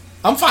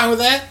 I'm fine with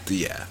that.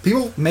 Yeah.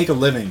 People make a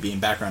living being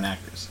background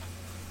actors.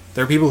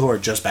 There are people who are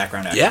just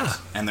background actors. Yeah.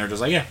 And they're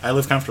just like, I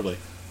live comfortably.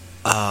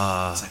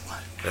 I was like,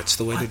 what? That's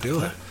the way to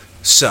do it.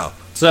 So,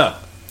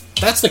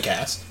 that's the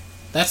cast.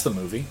 That's the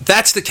movie.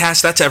 That's the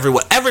cast. That's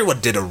everyone.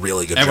 Everyone did a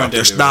really good job.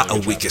 There's not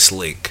a weakest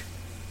link.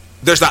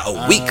 There's not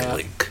a weak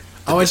link.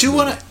 Oh, I do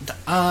want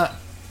to...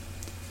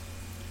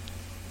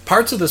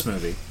 parts of this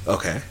movie...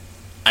 Okay.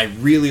 I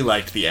really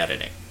liked the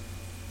editing.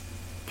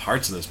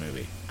 Parts of this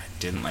movie, I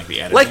didn't like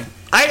the editing.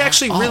 I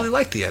actually really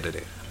liked the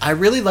editing. I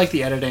really liked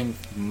the editing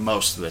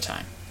most of the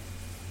time.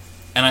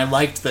 And I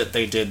liked that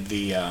they did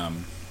the... I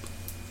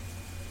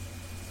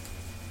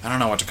don't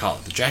know what to call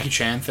it. The Jackie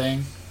Chan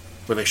thing,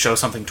 where they show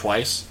something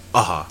twice.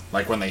 Uh-huh.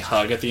 Like when they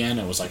hug at the end,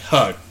 it was like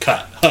hug,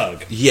 cut,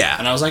 hug. Yeah.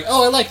 And I was like,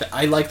 I like that.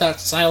 I like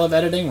that style of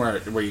editing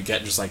where you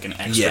get just like an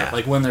extra. Yeah.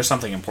 Like when there's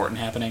something important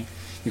happening,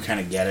 you kind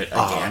of get it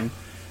again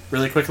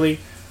really quickly.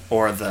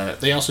 Or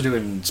they also do it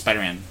in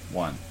Spider-Man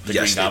 1, the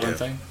Green Goblin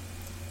thing.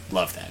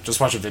 Love that. Just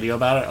watch a video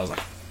about it. I was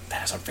like,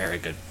 that's a very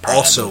good part.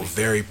 Also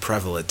very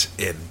prevalent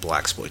in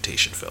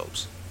blaxploitation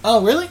films.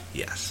 Oh, really?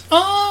 Yes.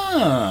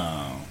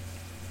 Oh.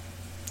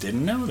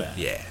 Didn't know that.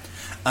 Yeah.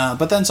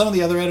 But then some of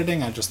the other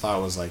editing I just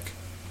thought was like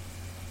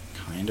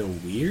kind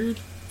of weird.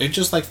 It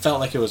just like felt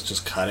like it was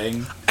just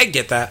cutting. I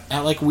get that.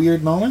 At like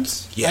weird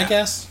moments, I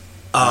guess.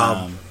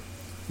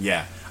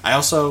 Yeah. I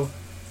also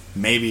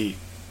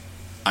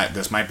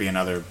this might be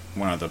another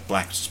one of the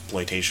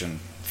blaxploitation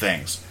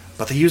things,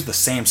 but they used the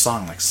same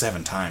song like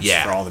 7 times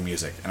for all the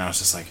music, and I was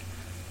just like,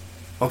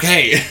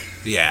 okay.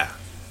 Yeah.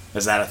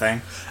 Is that a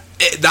thing?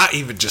 Not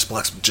even just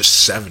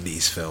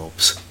 70s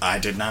films. I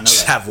did not know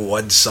just have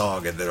one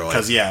song, and they're like,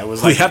 because it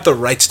was we have the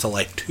rights to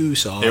like 2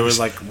 songs. It was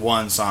like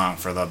one song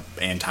for the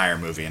entire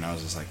movie, and I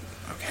was just like,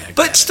 okay.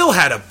 But it still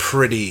had a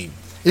pretty.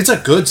 It's a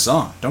good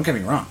song. Don't get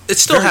me wrong. It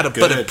still had a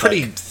pretty like,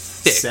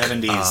 thick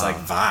 70s like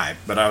vibe.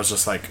 But I was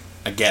just like,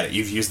 I get it.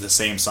 You've used the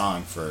same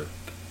song for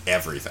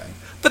everything.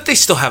 But they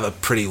still have a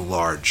pretty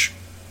large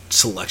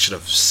selection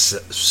of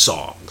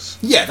songs.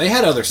 Yeah, they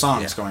had other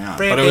songs going on,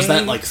 but it was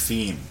that like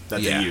theme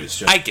that they used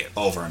just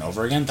over and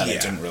over again that I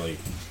didn't really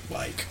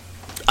like.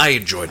 I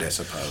enjoyed it. I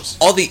suppose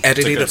all the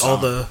editing and all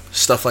the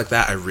stuff like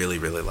that I really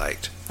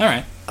liked. All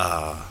right.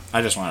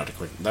 I just wanted to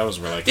quick. That was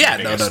really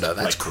no. That's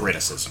like cool.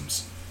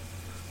 Criticisms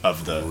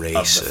of the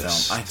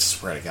film. I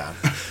swear to God.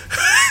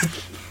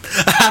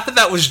 Half of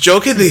that was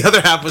joking. The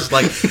other half was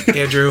like,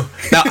 Andrew.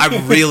 Now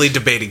I'm really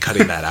debating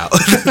cutting that out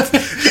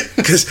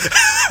because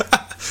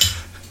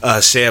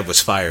Sam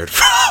was fired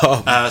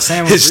from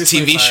Sam was his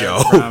TV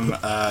show. From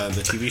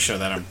the TV show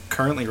that I'm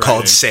currently writing.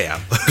 Called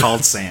Sam.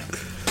 Called Sam.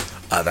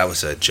 That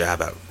was a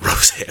jab at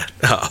Roseanne.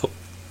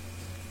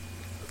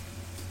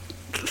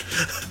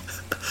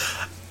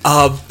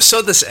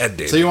 So this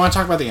ending. So you want to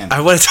talk about the ending?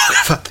 I want to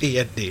talk about the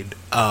ending.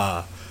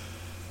 You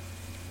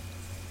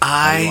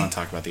want to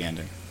talk about the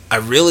ending? I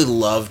really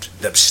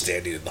loved them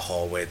standing in the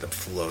hallway, them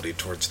floating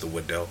towards the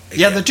window.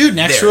 Yeah, the dude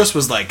next to us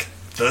was like,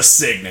 the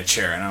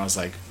signature, and I was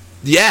like...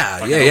 Yeah,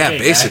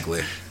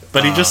 basically. Guy.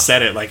 But he just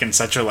said it like in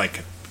such a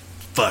like,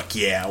 fuck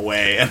yeah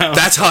way. And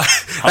that's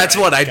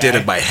what I did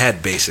in my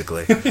head,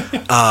 basically.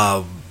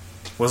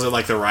 Was it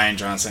like the Rian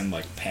Johnson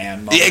like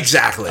pan moment? Yeah,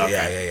 exactly.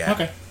 Okay. Yeah.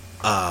 Okay.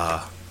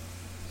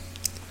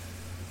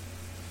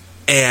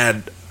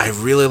 And I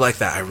really like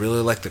that. I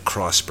really like the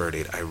cross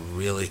burning.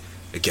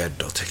 Again,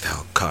 don't take that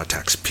out of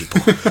context,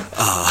 people.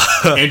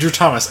 Andrew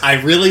Thomas, I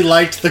really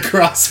liked the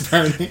cross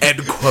burning.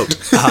 End quote.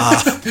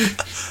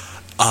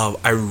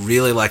 I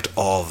really liked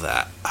all of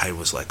that. I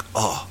was like,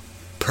 oh,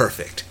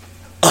 perfect.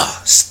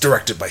 It's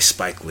directed by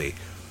Spike Lee.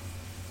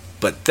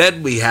 But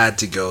then we had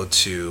to go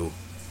to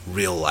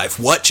real life,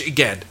 which,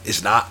 again,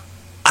 is not...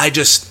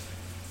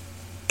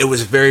 It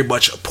was very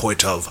much a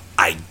point of,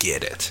 I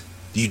get it.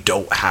 You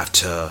don't have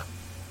to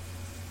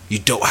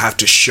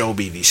show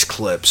me these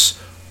clips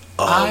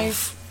of... I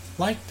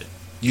liked it.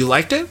 You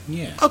liked it?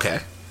 Yeah.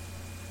 Okay.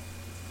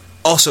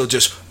 Also,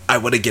 I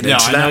want to get into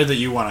that. No, I know that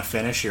you want to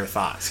finish your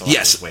thoughts. So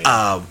yes,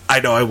 I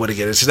know I want to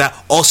get into that.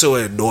 Also,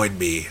 it annoyed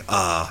me.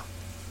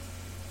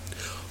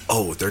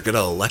 They're going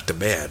to elect a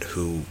man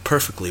who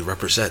perfectly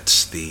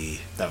represents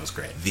That was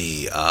great.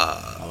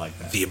 I like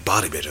that. The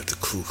embodiment of the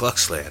Ku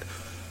Klux Klan.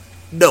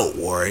 Don't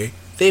worry.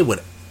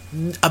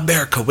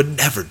 America would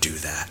never do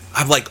that.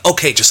 I'm like,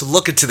 okay, just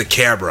look into the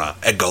camera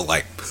and go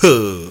like,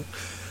 huh.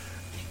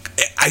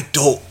 I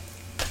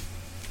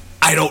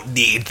don't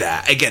need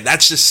that. Again,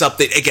 that's just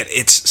something. Again,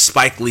 it's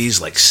Spike Lee's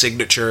like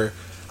signature.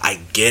 I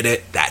get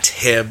it. That's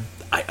him.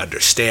 I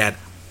understand.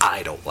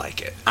 I don't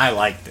like it. I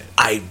liked it.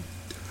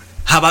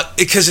 How about,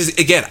 because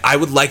again, I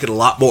would like it a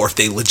lot more if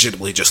they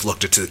legitimately just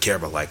looked into the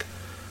camera like,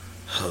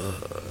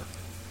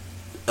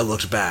 and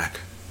looked back.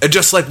 And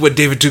just like when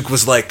David Duke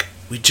was like,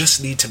 we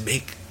just need to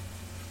make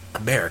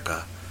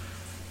America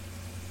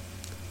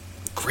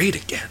great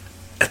again.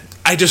 And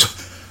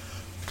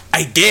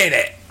I get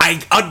it.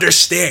 I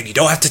understand. You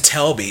don't have to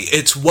tell me.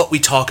 It's what we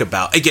talk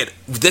about. Again,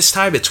 this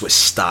time it's with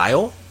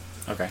style.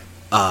 Okay.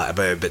 Am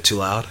I a bit too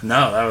loud?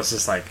 No, that was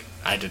just like,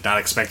 I did not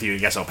expect you to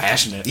get so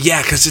passionate.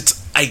 Yeah,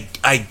 because I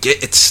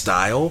get its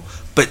style,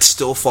 but it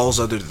still falls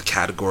under the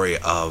category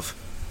of,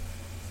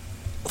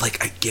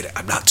 like, I get it.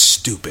 I'm not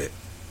stupid.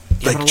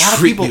 Yeah, like, but a lot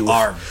of people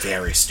are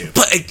very stupid.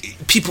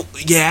 But people,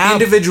 yeah.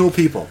 Individual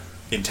people,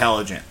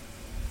 intelligent.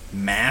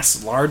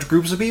 Large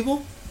groups of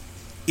people,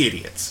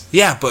 idiots.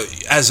 Yeah,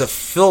 but as a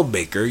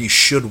filmmaker, you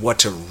should want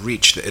to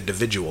reach the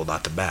individual,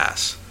 not the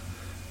mass.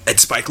 And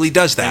Spike Lee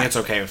does that. I think it's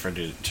okay for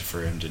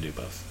him to do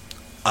both.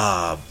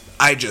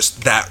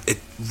 It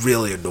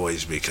really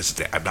annoys me because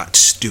I'm not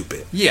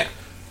stupid. Yeah.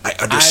 I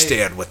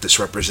understand what this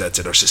represents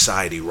in our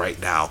society right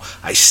now.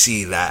 I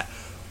see that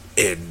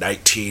in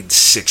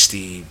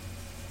 1960... ...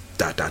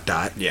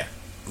 Yeah.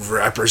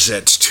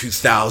 represents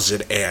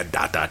 2000 and ...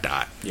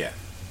 Yeah.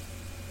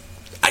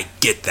 I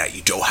get that.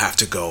 You don't have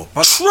to go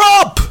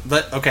Trump.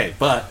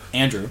 But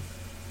Andrew,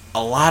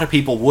 a lot of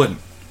people wouldn't.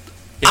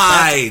 Can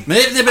I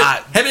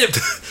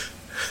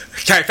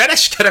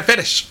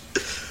finish?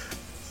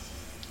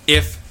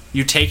 If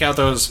you take out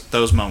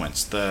those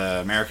moments, the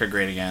America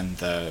Great Again,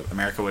 the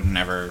America would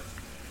never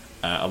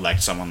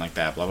elect someone like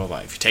that, blah blah blah.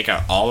 If you take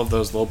out all of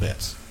those little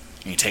bits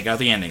and you take out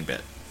the ending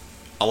bit,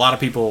 a lot of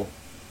people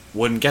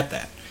wouldn't get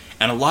that.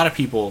 And a lot of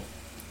people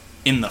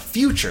in the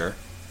future,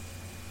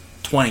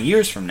 20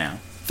 years from now,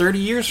 30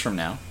 years from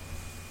now,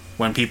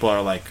 when people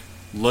are like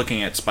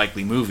looking at Spike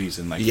Lee movies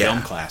in like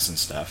film class and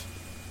stuff,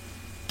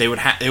 it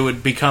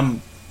would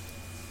become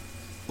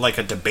like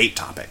a debate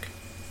topic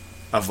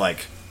of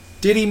like,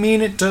 did he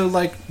mean it to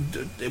like,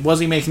 was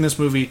he making this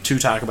movie to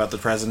talk about the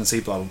presidency,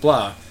 blah blah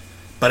blah.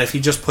 But if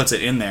he just puts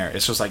it in there,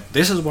 it's just like,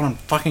 this is what I'm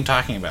fucking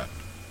talking about.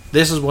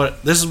 This is what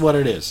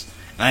it is.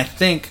 And I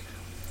think,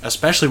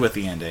 especially with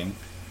the ending,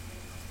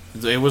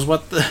 it was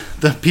what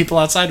the people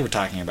outside were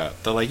talking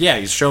about. They're like, yeah,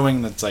 he's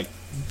showing that's like,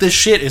 this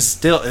shit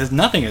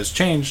nothing has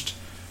changed.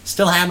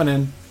 Still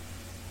happening.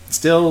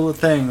 Still a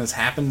thing that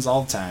happens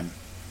all the time.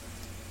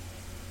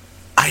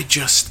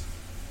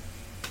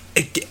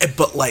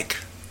 But like,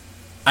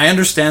 I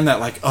understand that,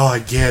 like, oh, I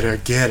get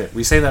it.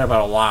 We say that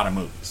about a lot of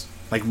movies.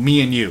 Like,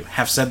 me and you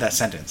have said that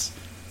sentence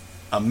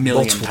a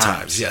million multiple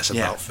times. Yes,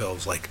 about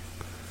films. Like,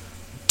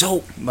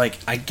 don't... Like,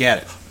 I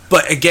get it.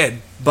 But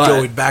again,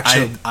 going back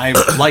to... I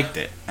liked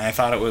it. And I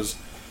thought it was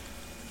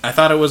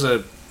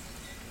a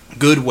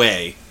good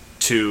way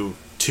to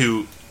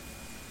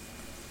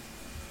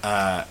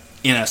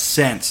in a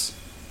sense,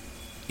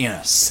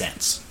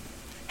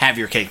 have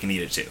your cake and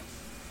eat it too.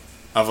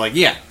 Of like,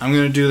 yeah, I'm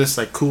going to do this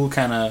like cool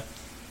kind of...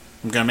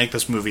 I'm going to make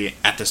this movie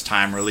at this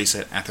time, release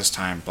it at this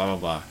time, blah, blah,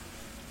 blah.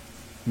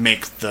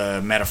 make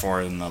the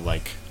metaphor and the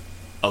like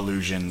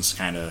allusions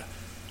kind of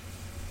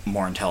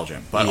more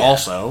intelligent, but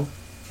also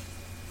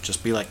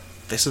just be like,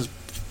 this is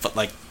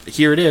like,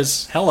 here it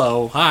is,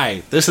 hello,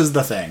 hi, this is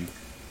the thing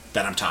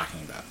that I'm talking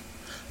about.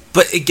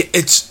 But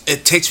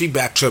it takes me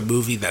back to a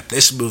movie that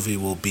this movie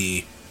will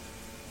be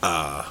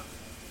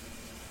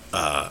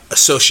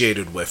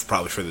associated with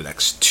probably for the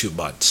next 2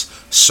 months.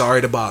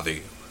 Sorry to bother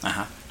you.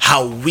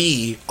 How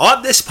we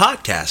on this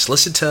podcast,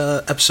 listen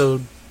to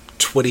episode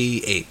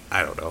 28,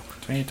 I don't know,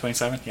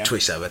 27, yeah,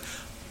 27.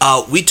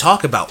 We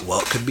talk about, well,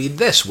 it could be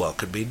this, well, it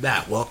could be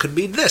that, well, it could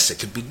be this, it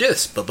could be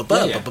this, blah, blah,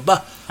 blah, blah, blah,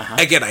 blah.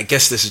 Again, I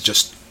guess this is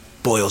just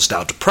boils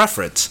down to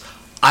preference.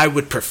 I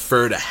would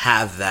prefer to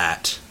have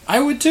that. I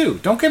would too,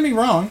 don't get me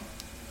wrong.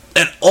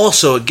 And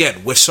also,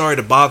 again, with Sorry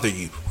to Bother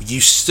You,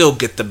 you still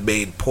get the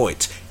main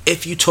points.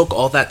 If you took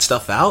all that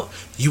stuff out,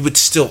 you would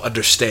still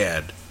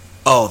understand,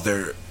 oh,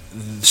 they're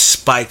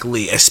Spike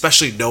Lee,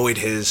 especially knowing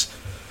his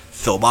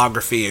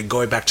filmography and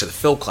going back to the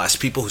film class,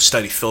 people who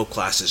study film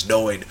classes,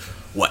 knowing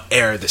what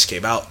era this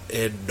came out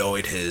in,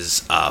 knowing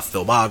his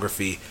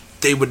filmography,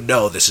 they would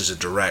know this is a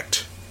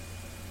direct.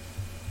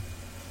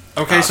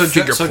 Okay, so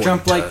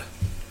jump like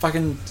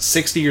fucking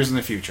 60 years in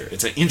the future.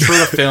 It's an intro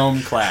to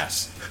film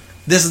class.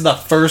 This is the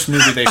first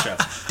movie they show.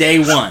 Day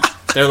one.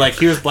 They're like,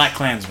 here's Black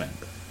Klansman.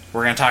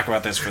 We're going to talk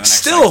about this for the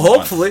next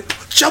hopefully,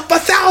 month. Jump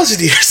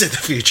 1,000 years in the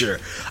future.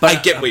 But, I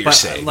get what you're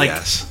saying, like,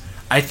 yes.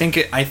 I think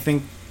it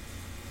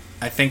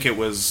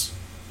was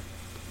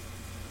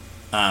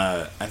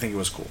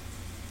cool.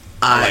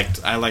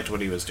 I liked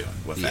what he was doing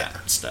with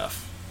that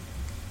stuff.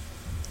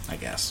 I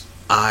guess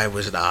I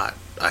was not.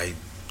 I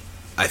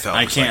felt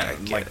I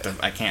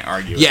can't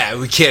argue. Yeah,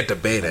 we can't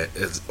debate it,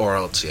 or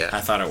else. Yeah,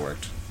 I thought it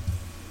worked.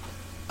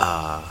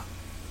 But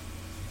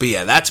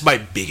yeah, that's my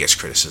biggest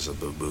criticism of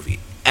the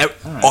movie.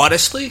 Right.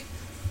 Honestly,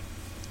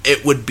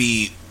 it would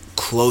be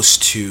close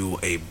to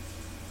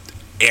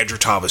Andrew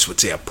Thomas would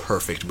say a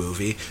perfect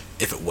movie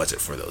if it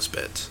wasn't for those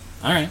bits.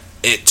 All right.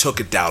 It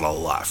took it down a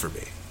lot for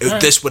me.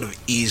 This would have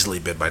easily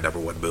been my number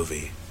one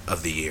movie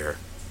of the year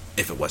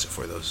if it wasn't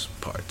for those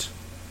parts.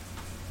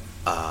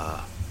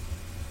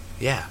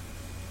 Yeah.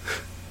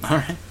 All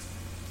right.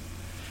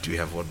 Do we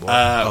have one more?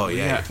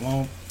 Yeah.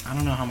 Well, I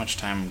don't know how much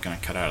time I'm going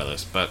to cut out of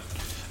this, but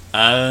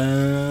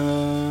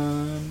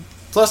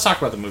so let's talk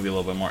about the movie a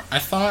little bit more. I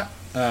thought,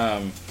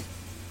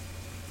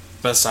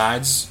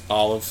 besides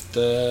all of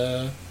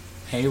the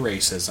hey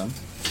racism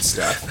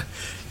stuff,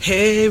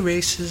 hey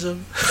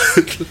racism,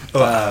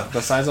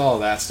 besides all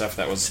of that stuff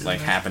that was like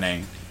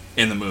happening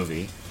in the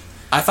movie,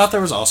 I thought there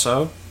was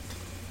also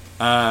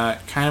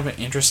kind of an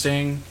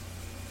interesting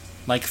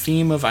like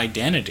theme of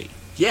identity.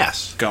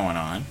 Yes, going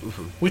on,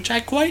 which I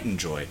quite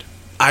enjoyed.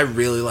 I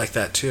really like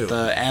that too.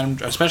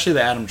 Especially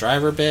the Adam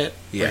Driver bit,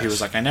 yes. where he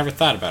was like, "I never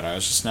thought about it. I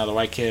was just another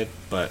white kid,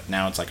 but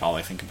now it's like all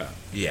I think about."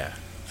 Yeah.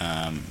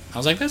 I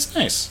was like, "That's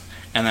nice."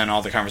 And then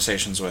all the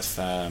conversations with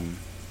that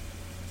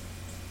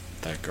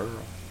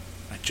girl.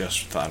 I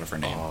just thought of her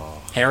name.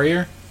 Oh.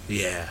 Harrier.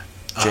 Yeah.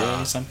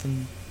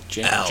 Something.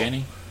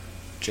 Jenny.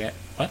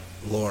 What?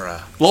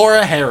 Laura.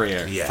 Laura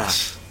Harrier.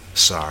 Yes. Fuck.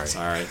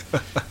 Sorry.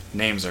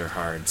 Names are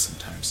hard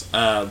sometimes.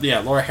 Yeah,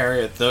 Laura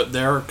Harrier.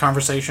 There are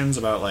conversations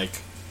about like,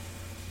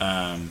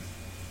 are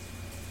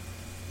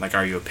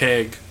you a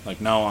pig? Like,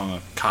 no, I'm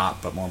a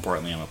cop, but more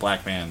importantly, I'm a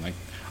black man. Like,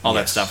 all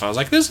that stuff. I was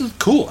like, this is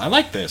cool. I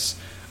like this.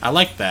 I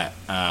like that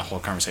whole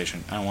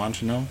conversation. I wanted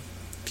to know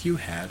if you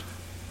had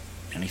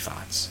any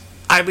thoughts.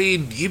 I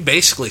mean, you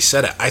basically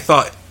said it. I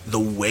thought the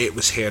way it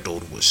was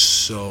handled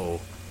was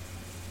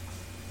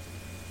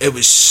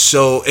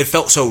it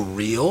felt so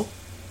real.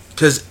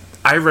 Because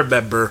I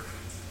remember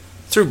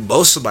through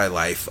most of my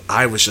life,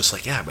 I was just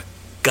like, yeah, I'm a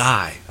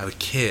guy. I'm a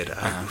kid.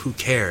 Who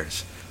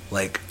cares?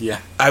 Like,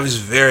 yeah. I was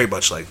very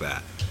much like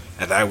that.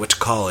 And I went to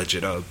college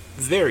in a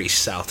very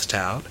south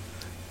town.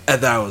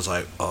 And then I was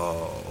like,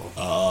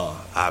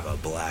 I'm a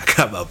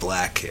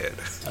black kid.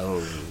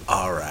 Oh.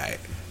 All right.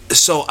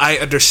 So I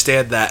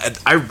understand that. And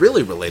I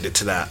really related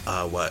to that,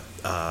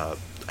 I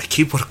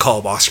keep wanting to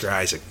call him Oscar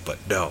Isaac, but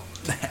no.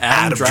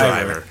 Adam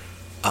Driver.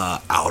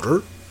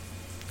 Outer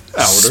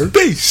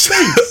Space.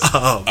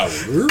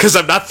 Because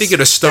I'm not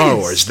thinking of Star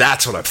Wars.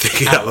 That's what I'm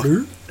thinking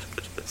of.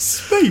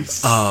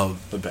 Space.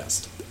 The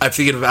best. I'm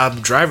thinking of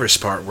Adam Driver's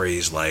part where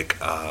he's like,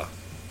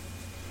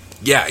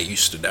 yeah, I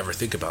used to never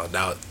think about it.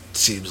 Now it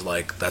seems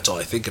like that's all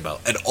I think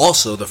about. And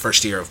also, the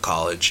first year of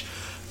college,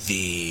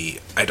 I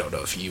don't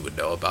know if you would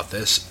know about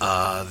this,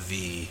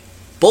 the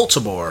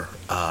Baltimore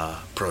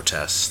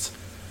protest.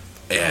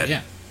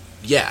 And,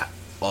 yeah,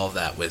 all of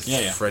that with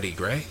Freddie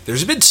Gray.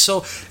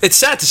 It's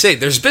sad to say,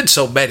 there's been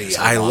so many,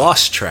 I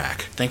lost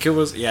track. I think it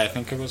was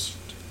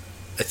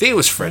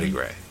Freddie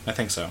Gray. I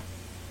think so.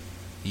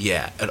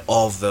 Yeah, and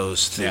all of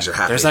those things are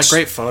happening. There's that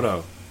great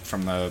photo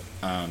from the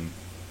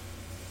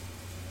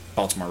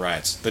Baltimore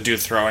riots. The dude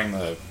throwing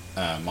the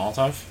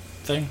Molotov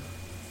thing.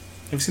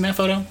 Have you seen that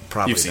photo?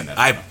 Probably. You've seen that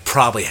photo. I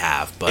probably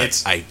have,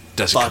 but it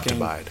doesn't come to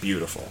mind.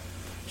 Beautiful.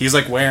 He's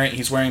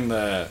wearing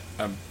the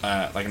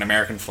like an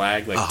American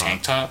flag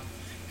tank top,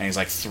 and he's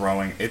like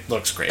throwing. It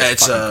looks great.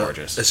 It's fucking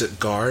gorgeous. Is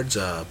it guards,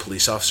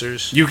 police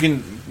officers? You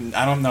can.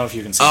 I don't know if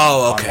you can see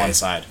on one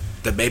side.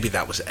 Then maybe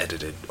that was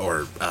edited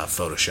or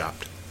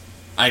photoshopped.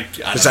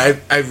 Because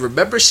I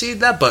remember seeing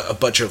that, but a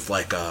bunch of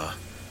like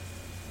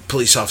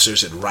police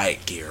officers in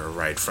riot gear are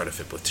right in front of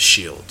him with the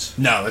shields.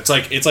 No, it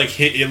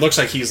looks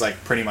like he's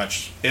like pretty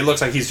much. It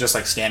looks like he's just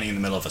like standing in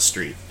the middle of a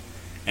street,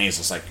 and he's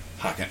just like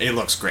hawking. It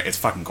looks great. It's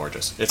fucking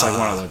gorgeous. It's like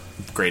one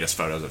of the greatest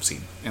photos I've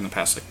seen in the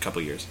past like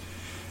couple years.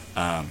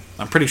 I'm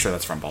pretty sure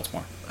that's from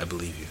Baltimore. I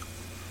believe you.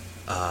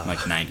 I'm like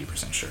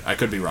 90% sure. I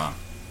could be wrong.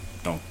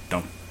 Don't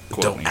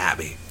quote me. At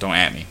me. Don't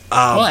at me.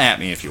 Well, at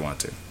me if you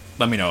want to.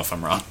 Let me know if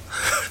I'm wrong.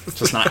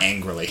 Just not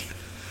angrily.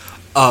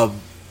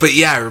 But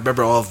yeah, I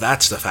remember all of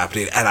that stuff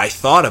happening, and I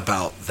thought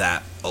about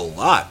that a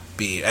lot.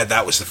 And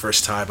that was the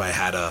first time I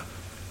had I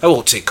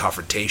won't say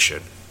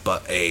confrontation,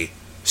 but a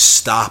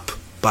stop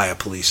by a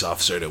police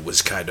officer that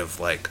was kind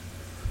of like,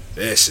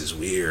 this is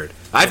weird.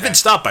 I've been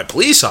stopped by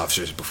police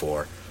officers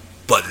before,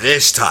 but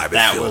this time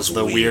it feels was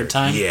the weird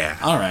time? Yeah.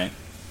 All right.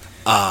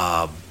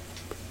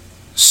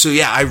 So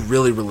yeah, I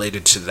really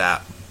related to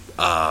that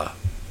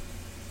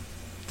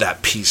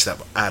that piece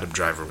that Adam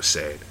Driver was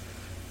saying,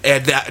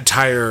 and that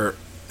entire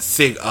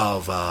thing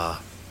of man,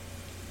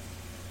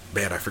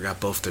 I forgot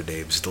both their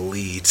names. The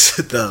leads,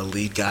 the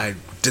lead guy,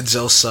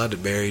 Denzel's son,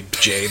 and Mary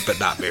Jane, but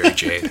not Mary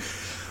Jane.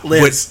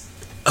 Liz,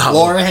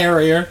 Laura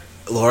Harrier,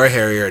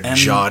 and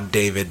John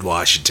David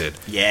Washington.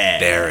 Yeah,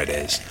 there it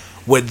is.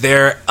 When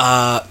they're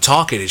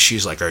talking, and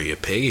she's like, "Are you a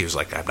pig?" He was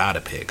like, "I'm not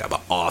a pig. I'm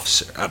an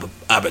officer.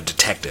 I'm a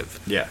detective."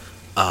 Yeah.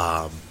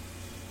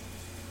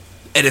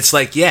 And it's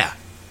like, yeah,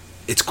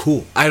 it's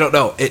cool. I don't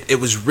know. It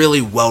was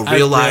really well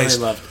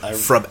realized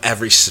from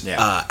every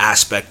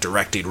aspect: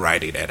 directing,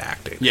 writing, and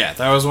acting. Yeah,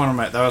 that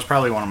was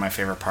probably one of my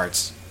favorite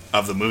parts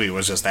of the movie.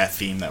 Was just that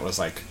theme that was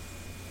like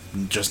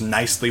just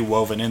nicely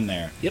woven in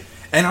there. Yep.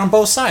 And on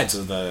both sides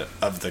of the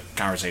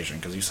conversation,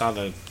 because you saw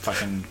the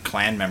fucking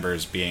Klan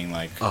members being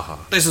like,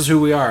 "This is who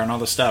we are," and all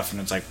this stuff,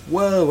 and it's like,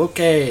 "Whoa,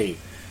 okay."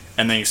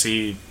 And then you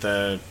see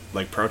the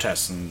like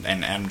protests and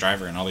Adam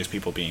Driver and all these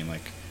people being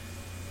like,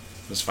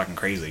 "This is fucking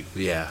crazy."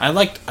 Yeah, I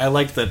liked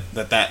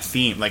that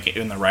theme, like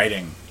in the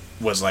writing,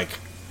 was like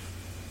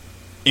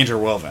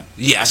interwoven.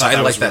 Yes, I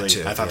like that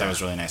too. I thought that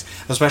was really nice,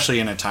 especially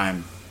in a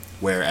time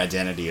where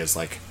identity is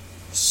like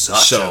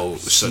such a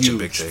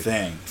big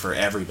thing for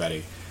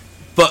everybody.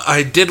 But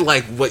I did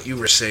like what you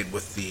were saying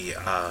with the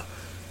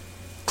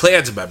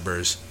Klans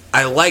members.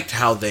 I liked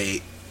how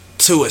they,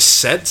 to a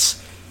sense,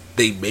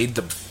 they made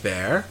them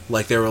fair.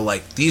 Like, they were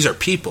like, these are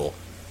people.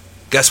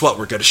 Guess what?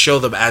 We're going to show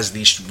them as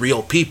these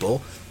real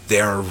people.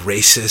 They're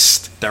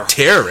racist. They're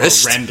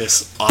terrorists.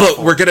 Horrendous, but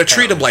we're going to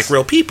treat them like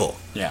real people.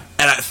 Yeah.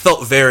 And I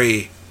felt very...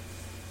 It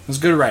was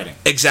good writing.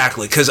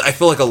 Exactly. Because I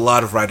feel like a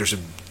lot of writers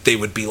they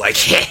would be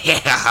like,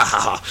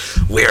 yeah,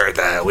 we're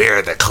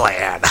the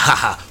Klan.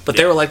 But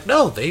they were like,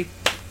 no, they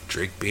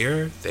drink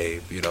beer.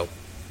 They,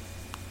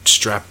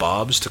 strap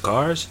bombs to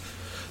cars.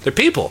 They're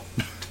people.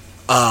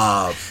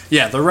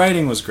 Yeah, the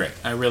writing was great.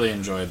 I really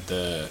enjoyed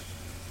the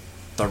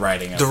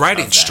writing. The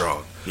writing's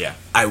strong. Yeah.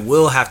 I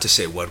will have to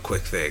say one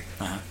quick thing.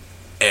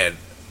 And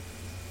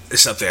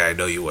it's something I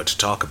know you want to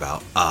talk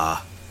about.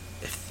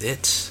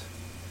 If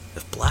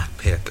Black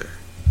Panther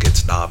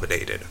gets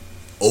nominated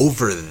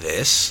over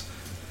this,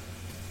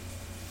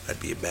 I'd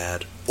be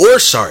mad. Or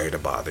sorry to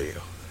bother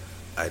you.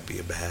 I'd be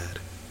a mad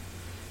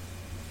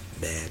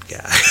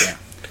guy. Yeah.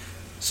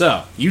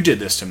 So, you did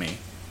this to me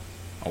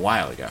a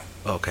while ago.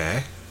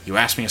 Okay. You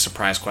asked me a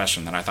surprise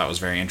question that I thought was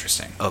very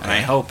interesting. Okay. And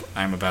I hope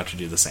I'm about to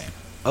do the same.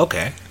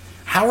 Okay.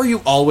 How are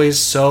you always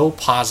so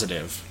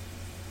positive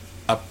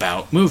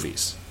about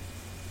movies?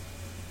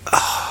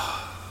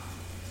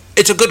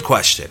 It's a good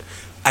question.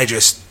 Do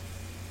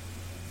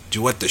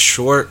you want the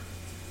short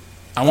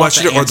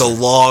question or the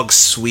long,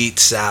 sweet,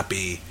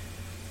 sappy?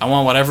 I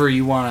want whatever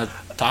you want to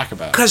talk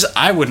about. Because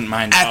I wouldn't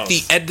mind at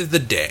the end of the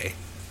day,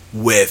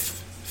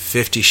 with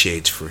 50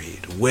 Shades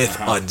Freed, with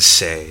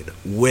Unsane,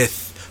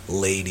 with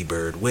Lady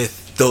Bird,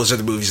 with those are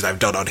the movies that I've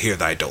done on here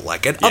that I don't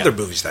like, and other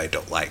movies that I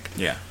don't like.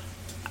 Yeah.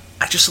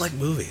 I just like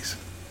movies.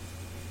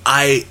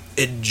 I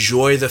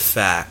enjoy the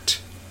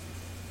fact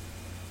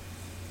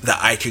that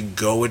I can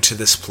go into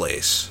this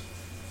place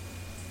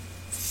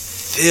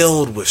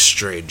filled with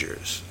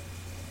strangers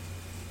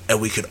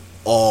and we could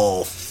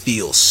all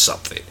feel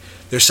something.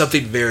 There's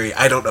something very,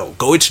 I don't know,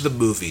 going to the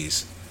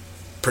movies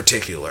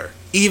particular,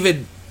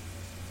 even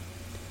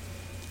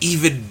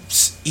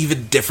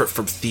different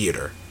from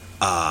theater.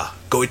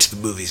 Going to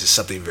the movies is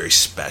something very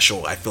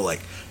special, I feel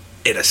like,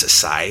 in a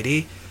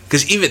society.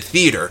 Because even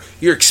theater,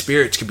 your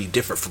experience can be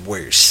different from where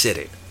you're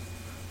sitting.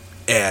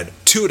 And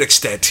to an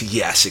extent,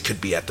 yes, it could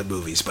be at the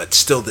movies, but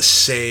still the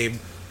same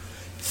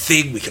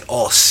thing. We can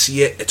all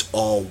see it. It's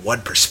all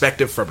one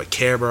perspective from a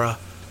camera.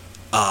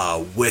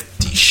 With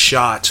these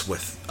shots,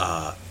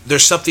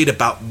 there's something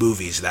about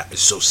movies that is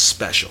so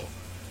special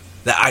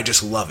that I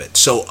just love it.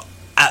 So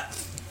at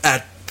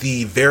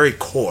the very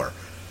core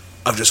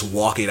of just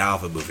walking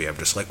out of a movie, I'm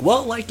just like,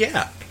 well, like,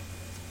 yeah,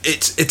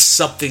 it's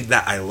something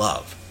that I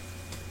love.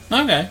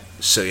 Okay.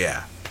 So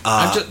yeah.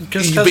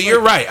 But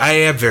you're right. I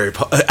am very.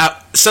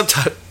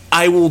 Sometimes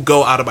I will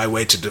go out of my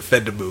way to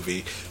defend a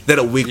movie. Then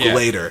a week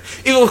later,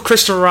 even with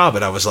Christopher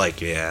Robin, I was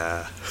like,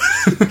 yeah.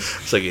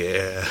 It's like,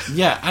 yeah.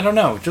 Yeah, I don't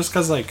know. Just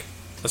because, like,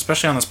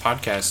 especially on this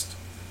podcast,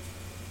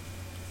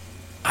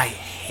 I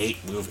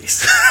hate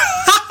movies.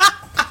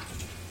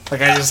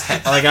 Like,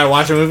 I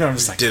watch a movie and I'm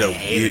just like,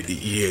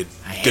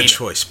 good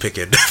choice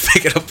picking a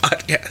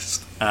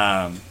podcast.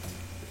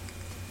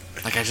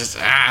 Like, I just,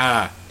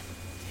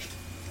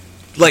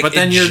 Like, but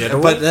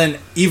then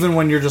even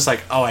when you're just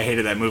like, oh, I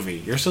hated that movie,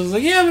 you're still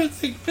like, yeah, but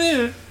it's like,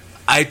 eh.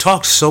 I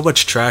talked so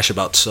much trash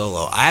about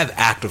Solo. I have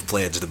active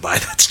plans to buy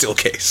that still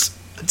case.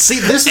 See,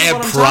 this is and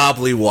what I'm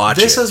probably watch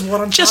this it. This is what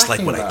I'm just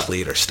talking like when about. I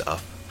clean or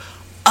stuff.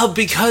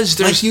 Because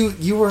there's like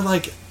you were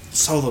like,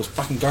 Solo's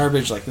fucking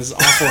garbage. Like, this is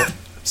awful.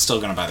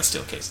 Still gonna buy the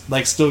steel case.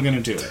 Like, still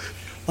gonna do it.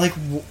 Like,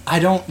 I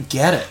don't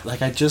get it.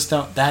 Like, I just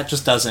don't. That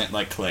just doesn't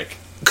like click.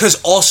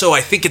 Because also,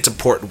 I think it's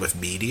important with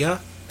media,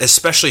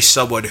 especially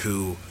someone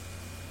who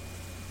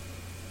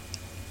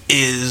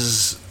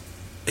is,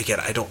 again,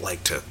 I don't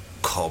like to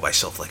call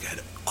myself like an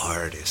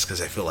artist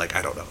because I feel like,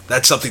 I don't know,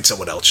 that's something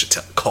someone else should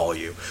call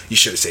you. You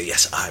should say,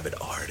 yes, I'm an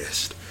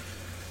artist.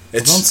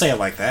 Well, don't say it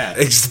like that.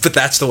 But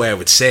that's the way I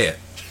would say it.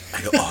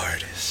 I'm an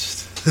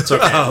artist. It's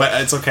okay.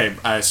 But it's okay.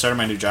 I started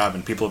my new job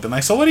and people have been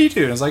like, so what do you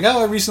do? And I was like,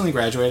 oh, I recently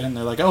graduated. And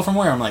they're like, oh, from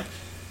where? I'm like,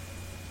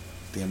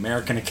 the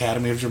American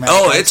Academy of Dramatic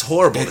Arts. It's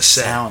horrible to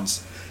say.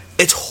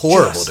 It's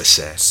horrible to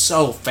say.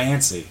 So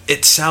fancy.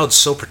 It sounds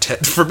so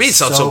pretentious. For me, it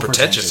sounds so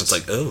pretentious. It's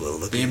like, oh,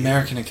 look at the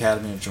American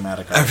Academy of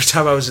Dramatic Arts. Every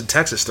time I was in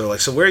Texas, they're like,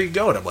 so where are you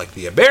going? I'm like,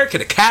 the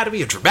American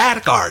Academy of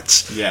Dramatic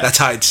Arts. Yeah. That's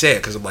how I'd say it,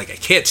 because I'm like, I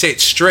can't say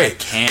it straight.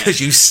 Because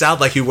you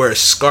sound like you wear a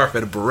scarf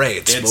and a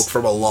beret and smoke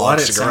from a long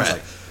cigarette.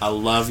 Like. I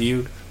love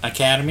you,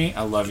 Academy.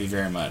 I love you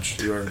very much.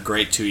 You were a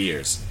great 2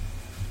 years.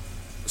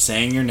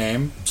 Saying your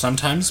name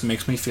sometimes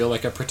makes me feel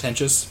like a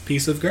pretentious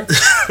piece of garbage.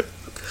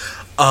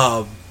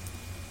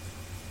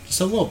 Just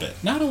a little bit,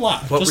 not a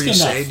lot. What just were you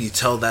enough. saying? You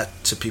tell that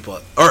to people,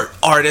 or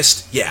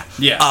artist? Yeah.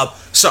 Yeah.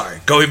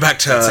 Sorry, going back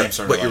to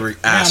what you were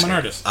asking. Yeah,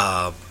 I'm an artist.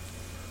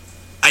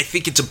 I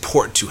think it's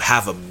important to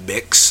have a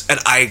mix, and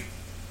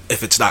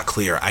if it's not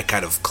clear, I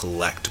kind of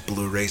collect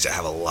Blu-rays. I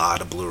have a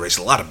lot of Blu-rays,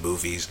 a lot of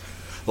movies,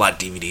 a lot of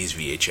DVDs,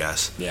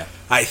 VHS. Yeah.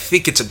 I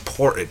think it's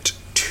important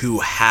to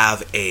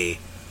have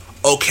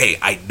okay,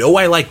 I know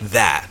I like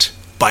that,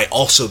 but I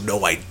also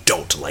know I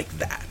don't like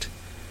that.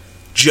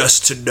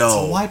 Just to know.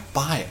 So why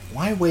buy it?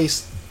 Why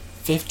waste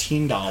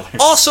 $15?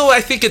 Also,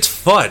 I think it's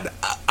fun.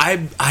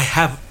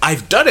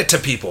 I've done it to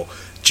people.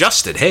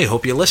 Justin, hey,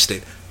 hope you're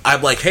listening.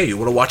 I'm like, hey, you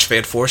want to watch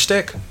Fan Four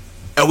Stick?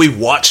 And we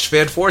watched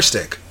Fan Four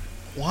Stick.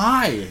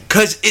 Why?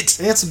 Because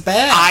it's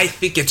bad. I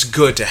think it's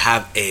good to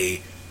have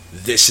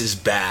this is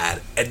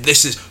bad and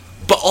this is,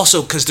 but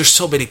also because there's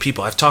so many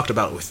people. I've talked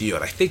about it with you,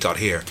 and I think on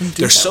here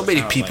there's so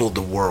many people in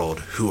the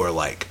world who are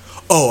like,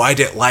 oh, I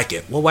didn't like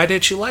it. Well, why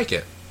didn't you like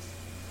it?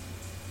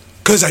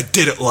 Because I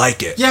didn't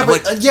like it. Yeah,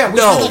 but like,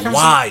 no,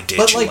 why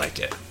did you like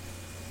it?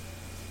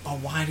 But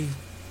why do you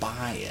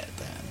buy it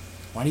then?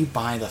 Why do you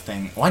buy the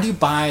thing? Why do you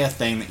buy a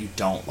thing that you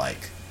don't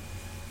like?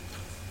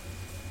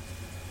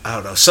 I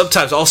don't know.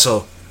 Sometimes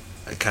also,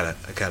 I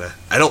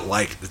don't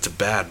like. It's a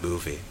bad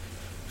movie,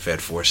 Fan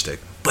Four Stick,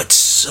 but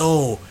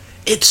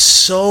it's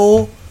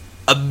so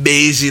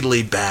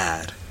amazingly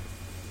bad.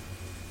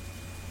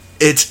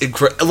 It's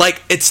like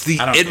it's the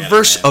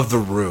inverse of The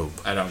Room.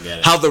 I don't get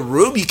it. How The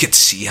Room, you can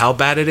see how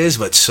bad it is,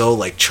 but it's so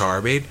like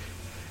charming.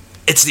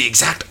 It's the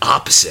exact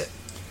opposite,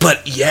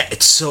 but yet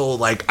it's so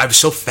like I'm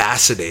so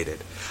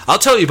fascinated. I'll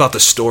tell you about the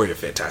story of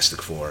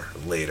Fantastic Four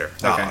later,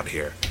 not on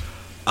here.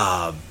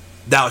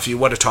 Now, if you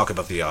want to talk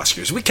about the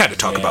Oscars, we kind of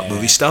talk about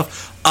movie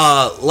stuff.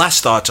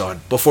 Last thoughts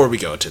on before we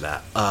go into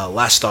that.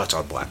 Last thoughts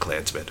on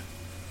BlacKkKlansman.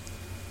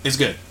 It's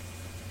good.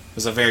 It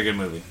was a very good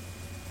movie.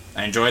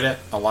 I enjoyed it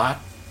a lot.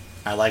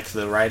 I liked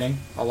the writing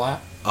a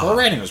lot. The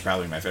writing was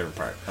probably my favorite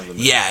part of the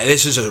movie. Yeah,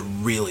 this is a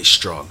really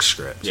strong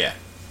script. Yeah.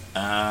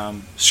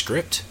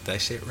 Script? Did I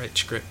say it right?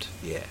 Script?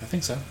 Yeah. I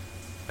think so.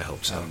 I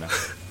hope so. I don't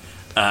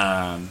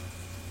know.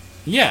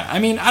 Yeah, I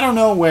mean, I don't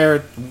know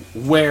where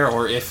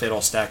or if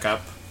it'll stack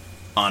up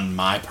on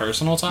my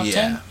personal top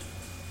 10.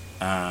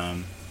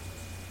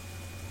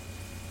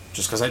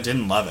 Just because I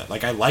didn't love it.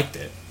 Like, I liked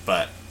it,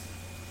 but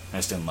I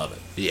just didn't love it.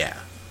 Yeah.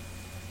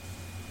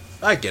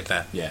 I get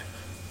that. Yeah.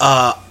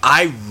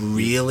 I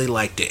really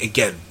liked it.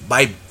 Again,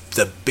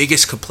 the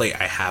biggest complaint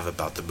I have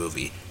about the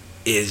movie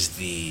is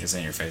It's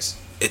in your face.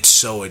 It's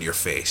so in your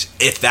face.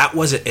 If that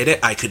wasn't in it,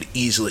 I could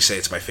easily say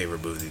it's my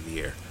favorite movie of the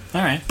year.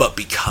 All right. But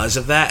because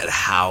of that and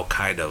how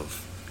kind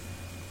of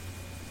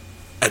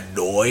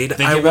annoyed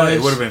I was,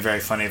 it would have been been very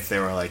funny if they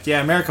were like,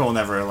 "Yeah, America will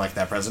never elect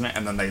that president,"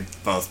 and then they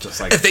both just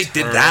like. If they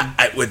did that,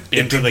 it would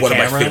be one of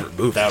my favorite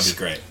movies. That would be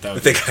great. That would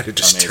if they kind of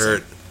just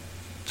turn,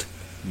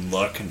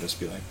 look, and just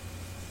be like.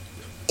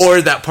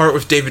 Or that part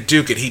with David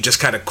Duke, and he just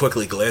kind of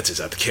quickly glances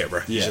at the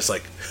camera. Yeah. He's just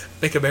like,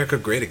 "Make America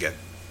great again."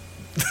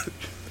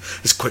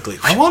 Just quickly.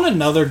 I want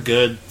another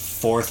good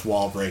fourth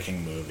wall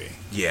breaking movie.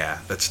 Yeah,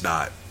 that's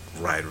not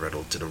Ryan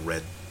Reynolds in a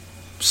red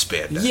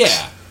spandex.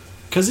 Yeah,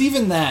 because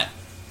even that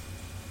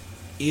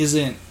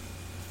isn't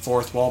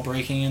fourth wall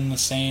breaking in the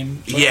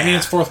same. Yeah, I mean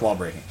it's fourth wall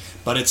breaking,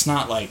 but it's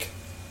not like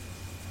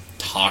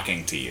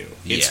talking to you.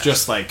 It's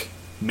just like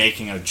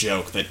making a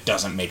joke that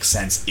doesn't make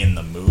sense in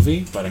the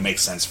movie, but it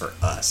makes sense for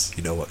us.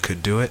 You know what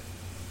could do it?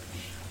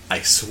 I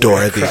swear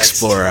Dora to the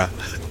Explorer.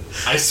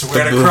 I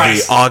swear the to movie,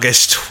 Christ.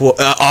 August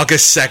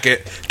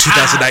 2nd,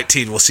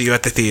 2019. We'll see you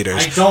at the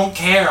theaters. I don't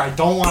care. I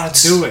don't want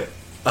to do it.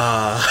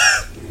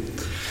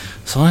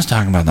 So let's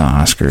talk about the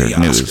Oscar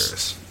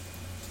news.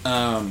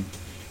 Oscars.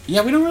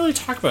 Yeah, we don't really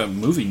talk about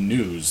movie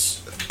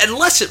news.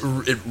 Unless it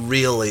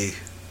really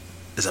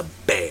is a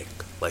bang.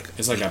 Like,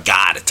 It's like we a-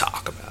 gotta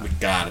talk about We it.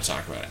 gotta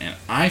talk about it. And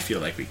I feel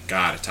like we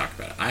gotta talk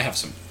about it. I have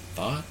some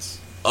thoughts.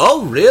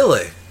 Oh,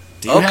 really?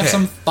 Do you have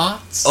some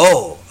thoughts?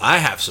 Oh, I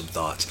have some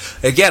thoughts.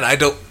 Again, I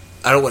don't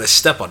want to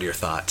step on your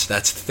thoughts.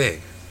 That's the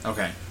thing.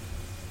 Okay.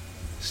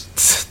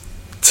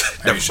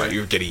 Never sure? mind,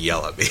 you're gonna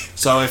yell at me.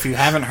 So if you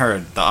haven't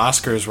heard, the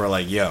Oscars were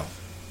like, yo,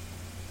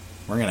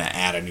 we're going to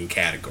add a new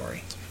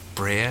category.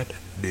 Brand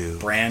new.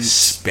 Brand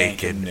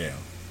spanking new.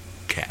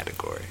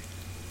 Category.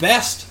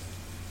 Best.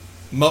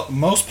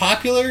 Most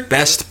popular?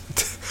 Best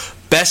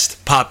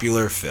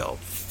popular film.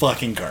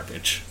 Fucking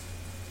garbage.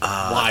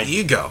 Why?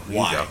 You go.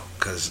 Why? You go.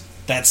 Because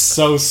That's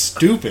so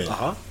stupid.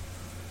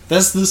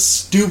 That's the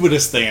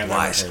stupidest thing I've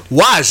why ever is heard.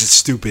 why is it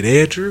stupid,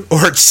 Andrew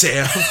or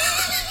Sam?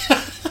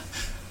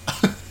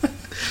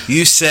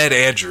 You said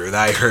Andrew, and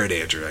I heard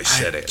Andrew. I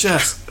said it.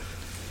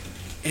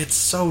 It's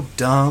so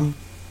dumb.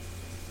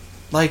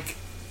 Like,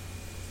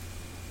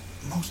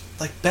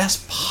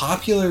 best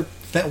popular.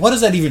 What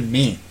does that even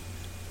mean?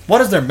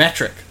 What is their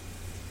metric?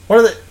 What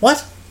are they?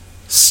 What?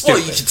 Stupid. Well,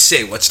 you could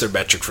say what's their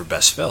metric for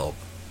best film?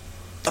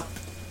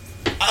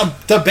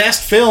 The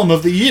best film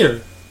of the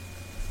year.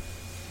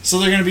 So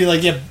they're gonna be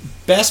like, yeah,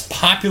 best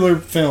popular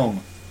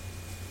film.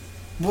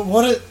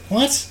 What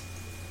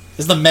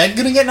is the Meg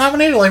gonna get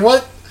nominated? Like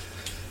what?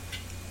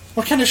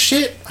 What kind of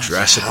shit?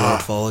 Jurassic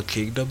World: Fallen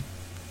Kingdom.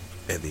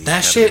 And the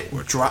That shit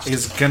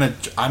is gonna.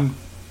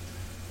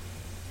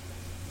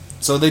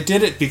 So they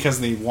did it because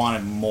they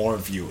wanted more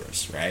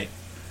viewers, right?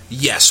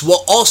 Yes.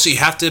 Well, also you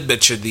have to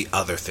mention the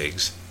other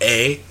things.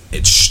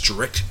 It's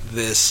strict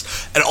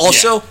this, and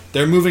also Yeah.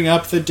 They're moving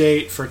up the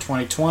date for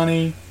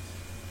 2020,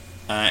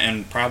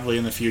 and probably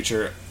in the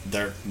future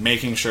they're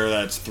making sure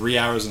that it's 3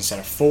 hours instead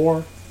of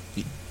 4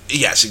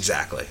 yes,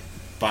 exactly.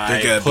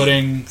 by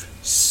putting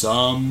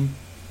some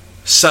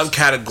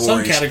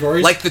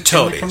categories, like the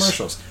Tonys. in the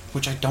commercials,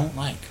 which I don't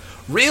like.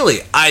 Really,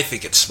 I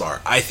think it's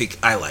smart. I think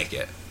I like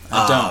it.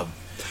 I don't.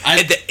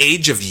 At the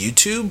age of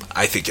YouTube,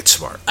 I think it's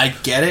smart. I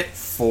get it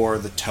for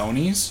the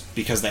Tonys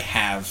because they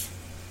have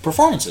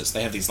performances.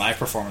 They have these live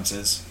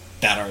performances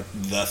that are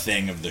the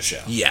thing of the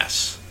show.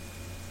 Yes.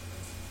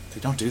 They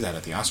don't do that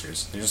at the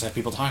Oscars. They just have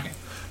people talking.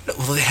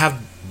 Well, they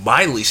have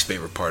my least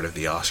favorite part of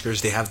the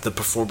Oscars. They have the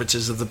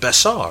performances of the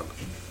best song.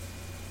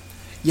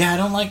 Yeah, I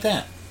don't like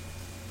that.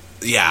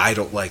 Yeah, I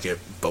don't like it,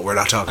 but we're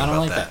not talking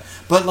about that.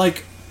 But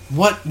like,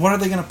 what are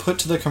they going to put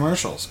to the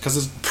commercials? Because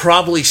it's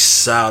Probably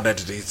sound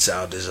editing,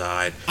 sound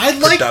design, I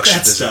like production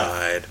that stuff.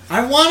 design.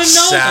 I want to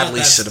know. Sadly,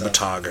 about that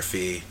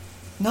cinematography.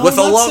 Stuff. No, with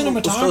not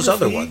with those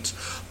other ones.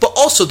 But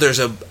also, there's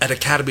an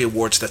Academy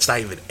Awards that's not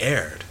even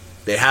aired.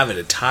 They have an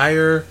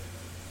entire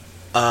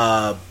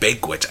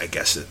banquet, I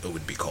guess it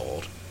would be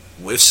called,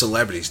 with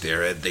celebrities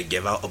there, and they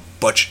give out a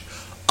bunch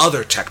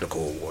other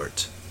technical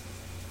awards.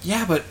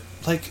 Yeah, but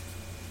like,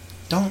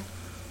 don't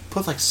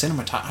put like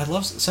I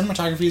love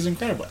cinematography is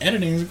incredible.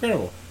 Editing is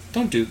incredible.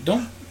 Don't.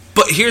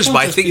 But here's Don't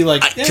my just thing, be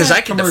like, because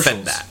I can defend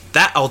commercials. that.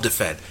 That I'll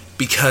defend,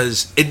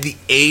 because in the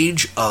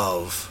age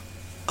of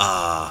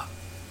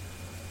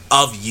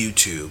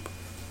YouTube,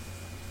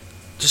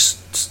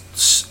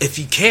 just if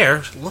you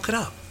care, look it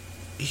up.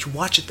 You can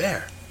watch it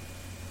there.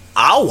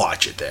 I'll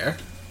watch it there.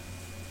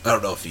 I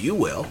don't know if you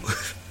will.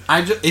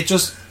 It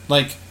just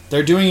like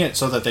they're doing it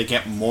so that they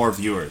get more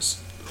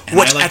viewers. And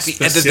Which, I, like, at the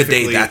end of the day,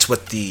 specifically- that's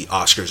what the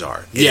Oscars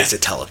are. It's a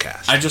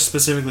telecast. I just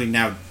specifically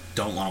now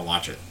don't want to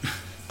watch it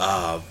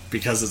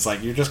because it's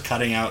like you're just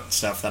cutting out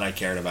stuff that I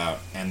cared about,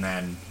 and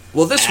then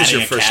well, this was adding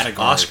your a first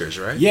category.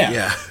 Oscars, right?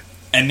 Yeah.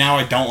 And now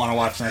I don't want to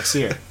watch next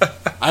year.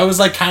 I was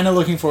like kind of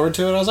looking forward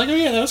to it. I was like, oh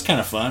yeah, that was kind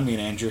of fun. Me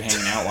and Andrew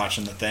hanging out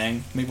watching the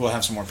thing. Maybe we'll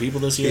have some more people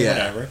this year,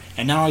 whatever.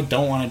 And now I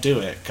don't want to do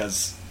it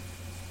because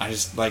I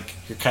just like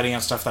you're cutting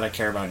out stuff that I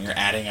care about, and you're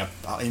adding an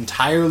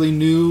entirely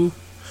new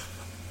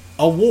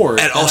award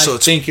And that also I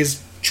think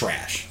is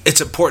trash.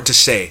 It's important to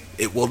say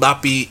it will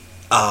not be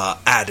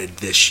added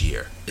this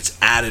year. It's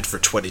added for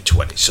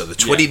 2020. So the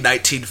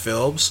 2019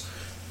 films,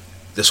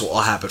 this will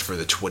all happen for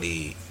the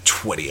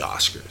 2020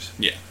 Oscars.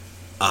 Yeah.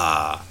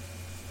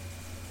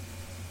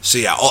 So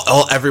yeah,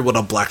 everyone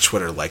on Black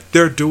Twitter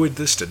they're doing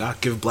this to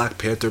not give Black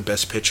Panther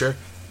Best Picture.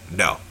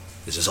 No,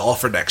 this is all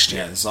for next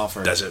year. Yeah, this is all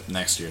for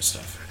next year's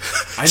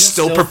stuff. I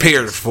still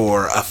prepared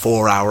for a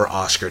 4-hour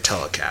Oscar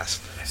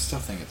telecast. I still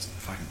think it's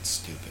fucking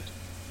stupid.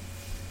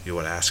 You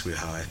want to ask me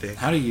how I think?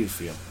 How do you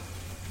feel?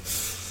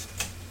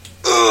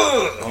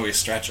 Oh, he's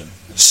stretching.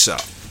 So,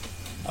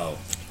 Oh.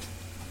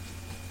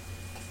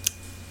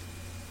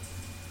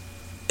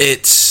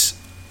 It's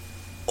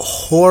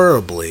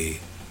horribly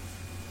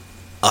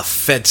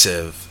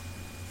offensive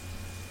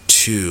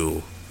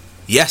to,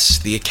 yes,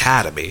 the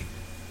Academy,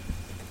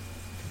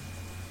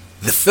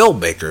 the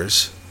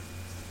filmmakers,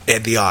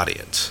 and the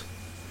audience.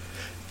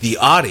 The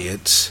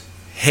audience,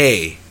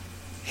 hey,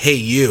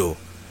 you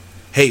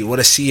want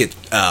to see it?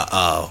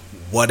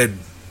 What in?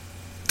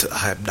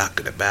 I'm not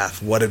good at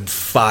math. 1 in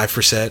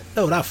 5%?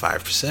 No, not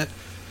 5%.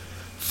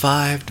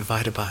 5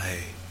 divided by.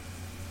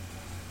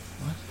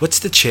 What? What's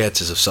the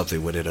chances of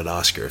something winning an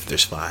Oscar if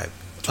there's 5?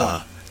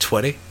 20.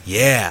 20?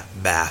 Yeah,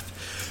 math.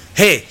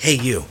 Hey,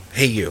 you.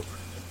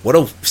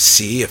 Want to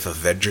see if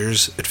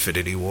Avengers: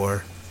 Infinity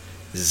War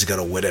is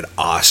gonna win an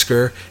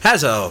Oscar?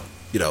 Has a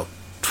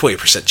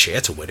 20%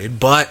 chance of winning,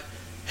 but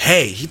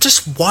hey, you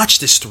just watch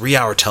this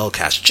 3-hour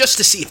telecast just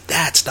to see if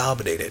that's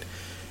nominated.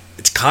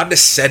 It's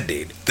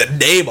condescending. The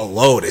name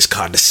alone is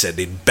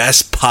condescending.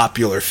 Best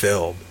popular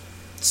film.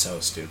 So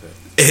stupid.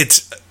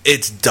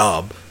 It's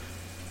dumb.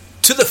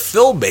 To the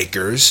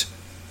filmmakers,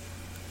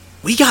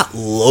 we got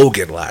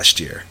Logan last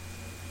year.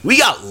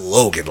 My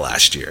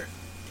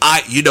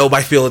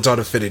feelings on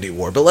Infinity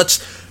War,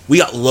 but we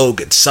got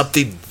Logan,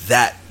 something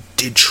that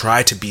did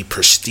try to be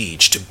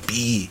prestige, to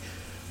be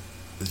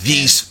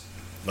these.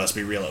 Let's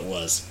be real, it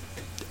was.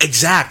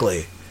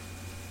 Exactly.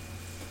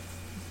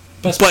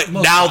 But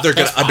now they're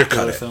going to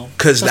undercut it.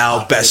 Because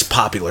now best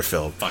popular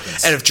film.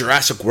 And if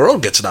Jurassic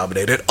World gets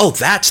nominated,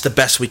 that's the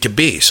best we can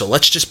be. So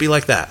let's just be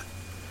like that.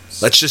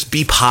 Let's just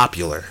be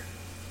popular.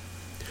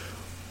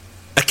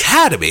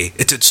 Academy,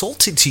 it's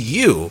insulting to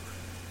you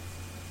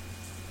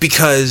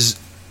because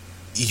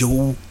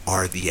you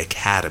are the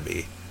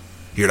Academy.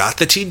 You're not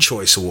the Teen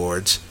Choice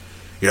Awards.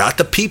 You're not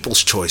the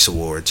People's Choice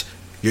Awards.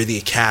 You're the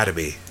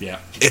Academy. Yeah.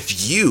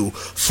 If you,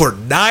 for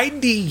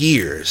 90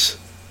 years,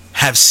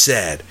 have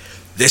said,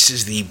 this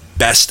is the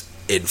best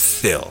in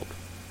film.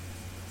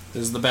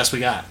 This is the best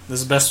we got.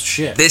 This is the best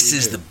shit. This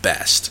is the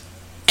best.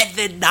 And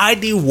then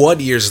 91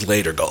 years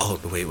later go,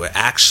 wait,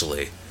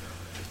 actually,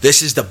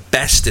 this is the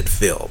best in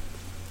film.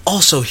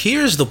 Also,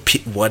 here's the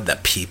one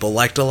that people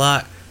liked a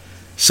lot.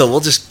 So we'll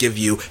just give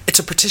you, it's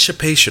a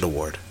participation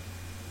award.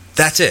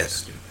 That's it.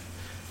 Stupid.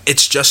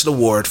 It's just an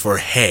award for,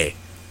 hey,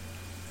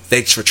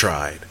 thanks for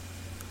trying.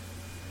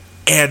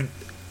 And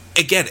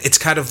again, it's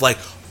kind of like,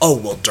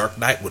 Dark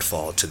Knight would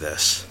fall into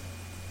this.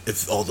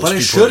 If all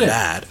those people are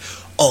bad.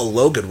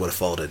 Logan would have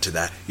fallen into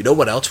that. You know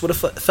what else would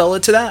have fell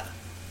into that?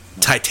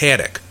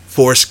 Titanic,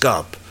 Forrest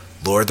Gump,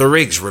 Lord of the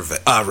Rings,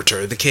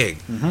 Return of the King.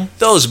 Mm-hmm.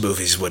 Those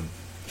movies would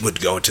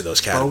go into those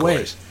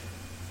categories.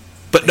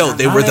 But no,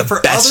 they were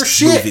the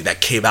best movie that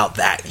came out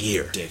that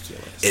year.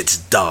 Ridiculous. It's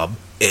dumb.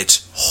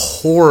 It's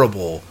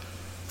horrible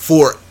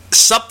for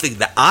something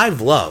that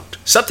I've loved,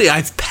 something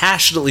I've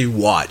passionately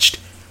watched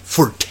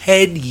for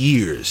 10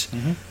 years.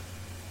 Mm-hmm.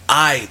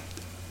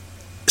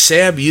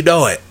 Sam, you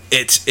know it.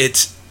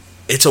 It's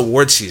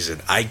award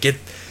season. I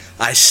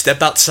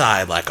step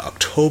outside like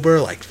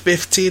October, like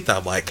 15th.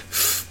 I'm like,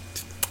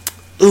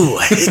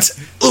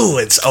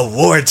 it's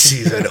award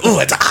season. Ooh,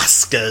 it's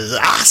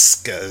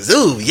Oscars.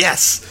 Ooh,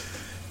 yes.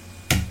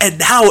 And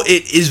now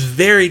it is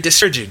very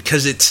discouraging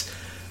because it's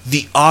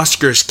the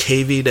Oscars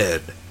caving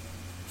in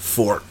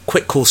for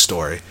quick, cool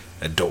story.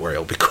 And don't worry,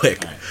 it'll be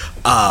quick.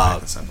 Right.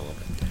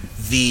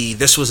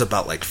 This was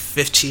about like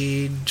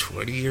 15,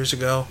 20 years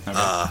ago.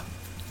 Okay.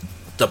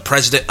 The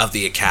president of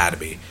the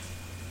Academy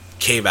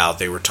came out.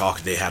 They were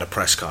talking. They had a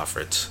press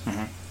conference,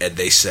 and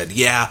they said,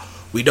 "Yeah,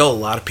 we know a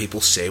lot of people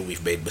say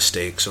we've made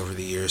mistakes over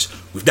the years.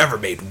 We've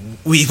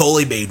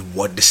only made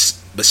one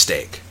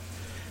mistake,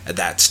 and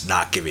that's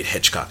not giving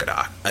Hitchcock an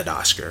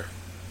Oscar.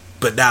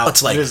 But now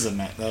it's like that is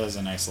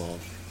a nice little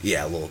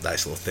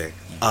nice little thing.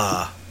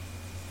 Yeah.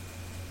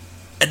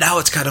 And now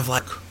it's kind of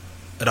like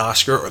an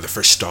Oscar, or the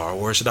first Star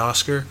Wars an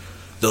Oscar.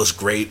 Those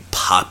great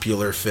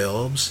popular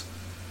films.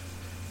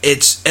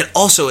 It's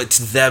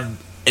them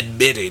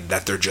admitting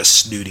that they're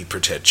just snooty,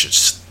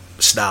 pretentious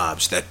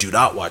snobs that do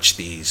not watch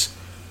these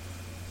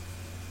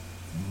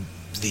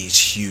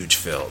huge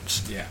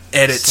films. Yeah,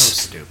 and it's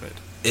so stupid.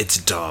 It's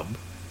dumb.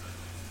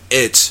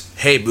 It's,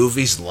 hey,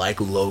 movies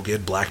like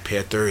Logan, Black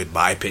Panther, in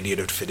my opinion,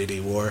 Infinity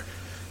War,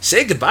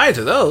 say goodbye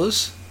to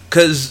those,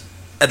 because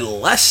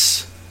even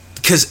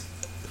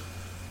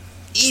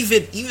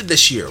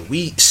this year,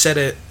 we said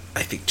it,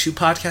 I think 2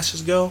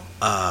 podcasts ago.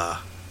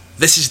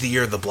 This is the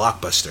year of the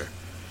blockbuster.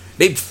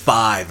 Name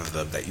 5 of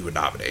them that you would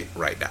nominate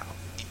right now.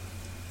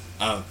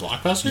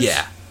 Blockbusters?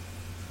 Yeah.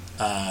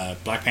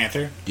 Black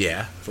Panther?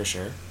 Yeah. For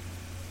sure.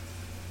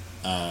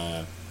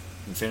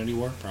 Infinity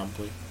War,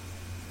 probably.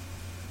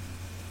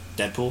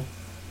 Deadpool?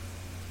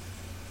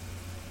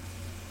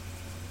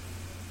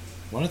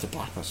 What are the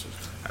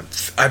blockbusters?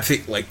 I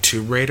think like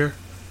Tomb Raider.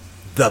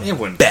 The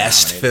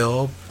best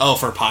film. Oh,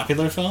 for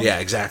popular film? Yeah,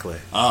 exactly.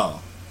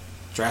 Oh.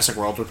 Jurassic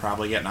World would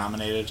probably get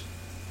nominated.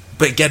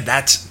 But again,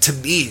 to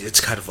me,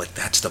 it's kind of like,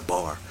 that's the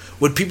bar.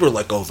 When people are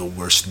like, the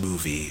worst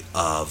movie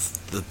of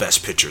the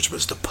best pictures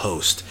was The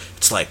Post,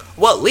 it's like,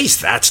 well, at least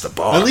that's the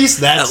bar. At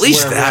least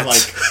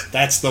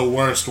that's the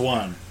worst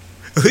one.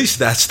 At least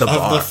that's the bar.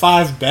 Of the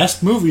 5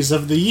 best movies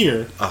of the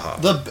year. Uh-huh.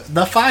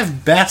 The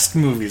 5 best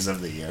movies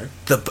of the year.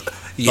 The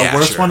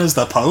worst one is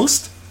The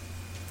Post?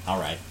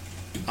 Alright.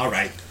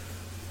 I'm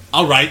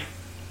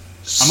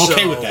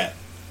okay with that.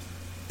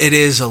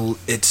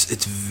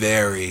 It's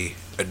very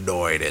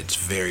annoying. It's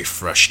very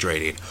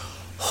frustrating.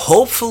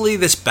 Hopefully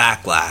this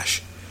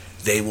backlash,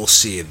 they will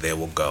see and they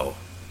will go.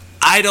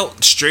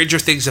 Stranger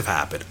things have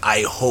happened.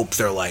 I hope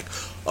they're like,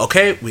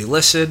 okay, we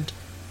listened.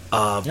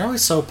 You're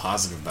always so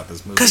positive about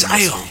this movie. Because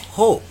I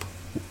hope.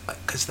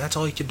 Because that's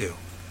all you can do.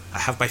 I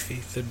have my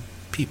faith in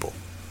people.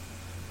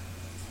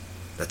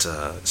 That's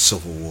a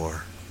Civil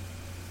War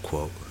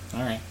quote.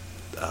 Alright.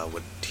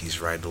 When he's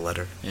writing the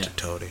letter to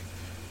Tony.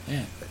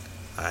 Yeah.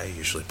 I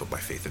usually put my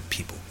faith in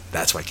people.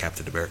 That's my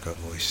Captain America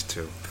voice,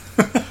 too.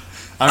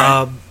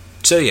 Alright.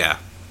 So, yeah.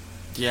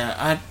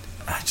 Yeah,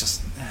 I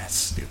just... It's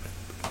stupid.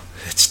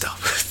 It's dumb.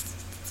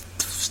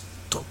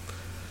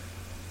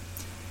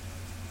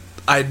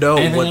 I know.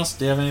 Anything else?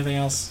 Do you have anything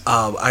else?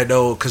 I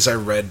know because I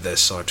read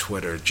this on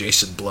Twitter.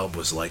 Jason Blum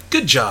was like,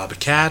 "Good job,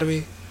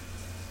 Academy."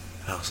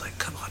 And I was like,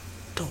 "Come on,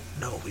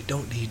 we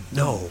don't need.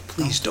 No,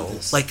 please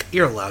don't. Like,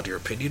 you're allowed your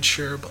opinion,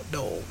 sure, but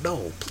no,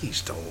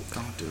 please don't.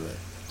 Don't do it.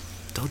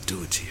 Don't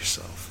do it to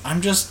yourself."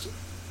 I'm just.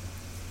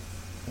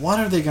 What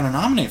are they going to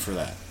nominate for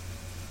that?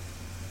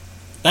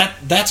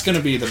 That's going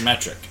to be the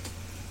metric.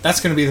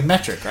 That's going to be the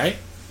metric, right?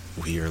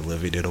 We are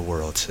living in a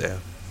world, Sam.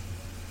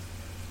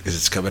 Because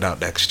it's coming out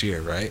next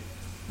year, right?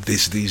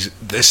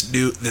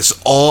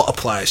 This all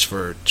applies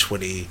for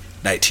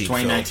 2019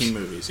 2019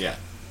 films. movies, yeah.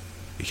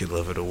 We can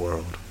live in a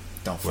world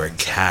where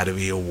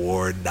Academy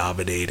Award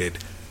nominated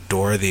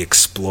Dora the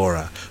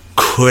Explorer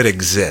could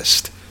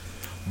exist.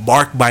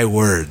 Mark my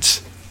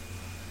words.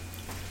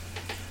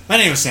 My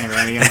name is Sam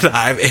Bannigan. And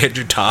I'm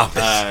Andrew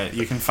Thomas.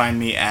 You can find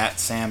me at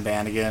Sam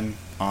Bannigan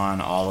on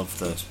all of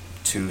the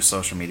 2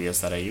 social medias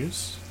that I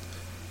use.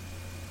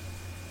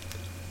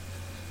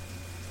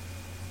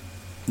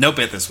 No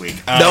bit this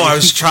week. No, I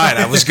was trying.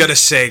 I was going to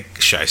say,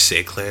 should I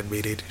say clan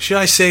meeting?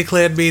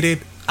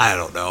 I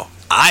don't know.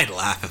 I'd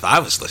laugh if I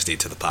was listening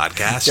to the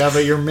podcast. Yeah,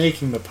 but you're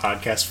making the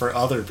podcast for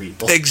other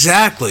people.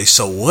 Exactly.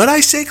 So would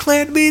I say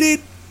clan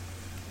meeting?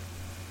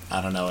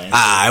 I don't know, Andrew.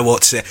 I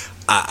won't say.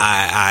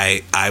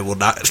 I will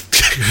not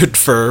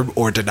confirm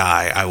or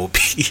deny I will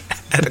be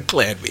at a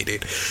clan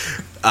meeting.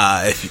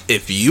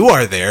 If you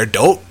are there,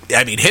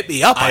 hit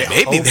me up. I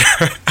may be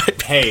there.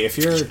 Hey, if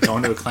you're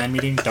going to a clan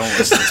meeting, don't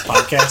listen to this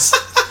podcast.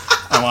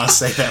 I want to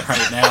say that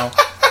right now.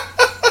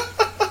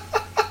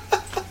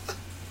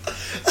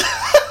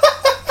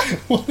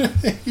 What are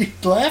you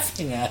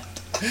laughing at?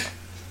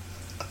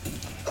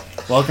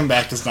 Welcome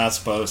Back does not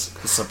supposed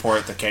to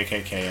support the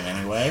KKK in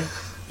any way.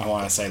 I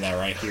want to say that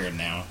right here and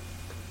now.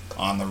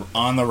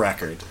 On the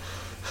record.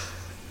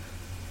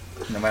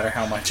 No matter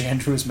how much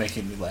Andrew is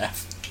making me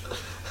laugh.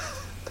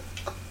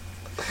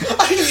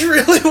 I just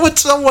really want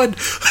someone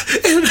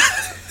in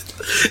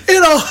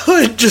a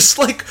hood just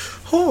like,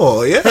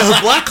 oh yeah,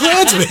 Black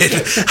Klansman.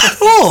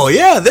 Oh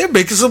yeah, they're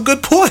making some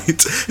good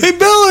points. Hey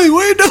Billy,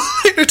 what are you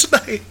doing here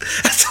tonight?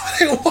 That's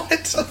what I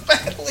want so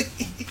badly.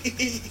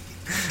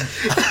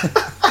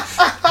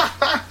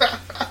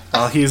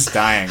 Well, he's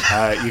dying.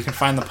 You can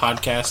find the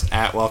podcast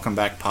at Welcome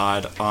Back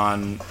Pod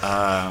on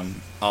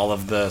all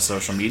of the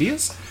social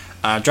medias.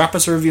 Drop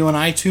us a review on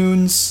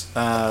iTunes.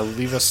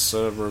 Leave us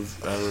a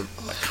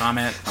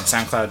comment on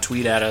SoundCloud.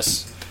 Tweet at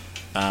us.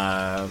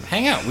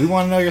 Hang out. We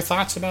want to know your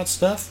thoughts about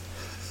stuff.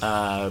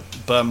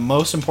 But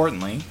most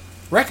importantly,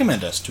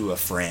 recommend us to a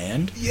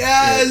friend.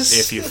 Yes.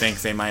 If you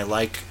think they might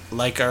like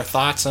our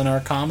thoughts and our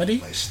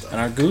comedy and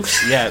our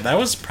goofs. Yeah, that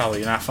was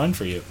probably not fun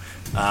for you.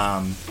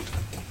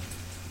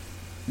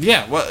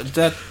 Yeah, well,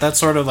 that's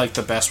sort of like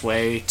the best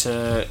way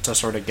to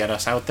sort of get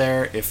us out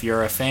there. If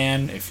you're a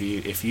fan, if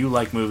you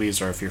like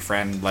movies, or if your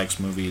friend likes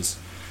movies,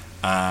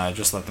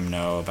 just let them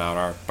know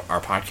about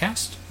our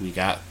podcast.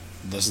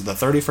 This is the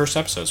 31st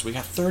episode, so we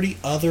got 30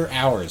 other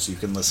hours you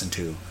can listen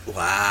to.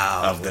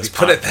 Wow, of this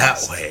put it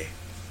that way.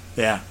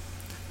 Yeah,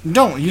 you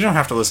don't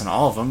have to listen to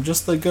all of them,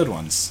 just the good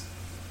ones.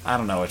 I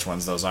don't know which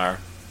ones those are.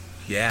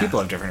 Yeah, people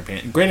have different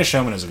opinions. Greatest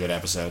Showman is a good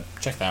episode.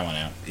 Check that one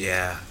out.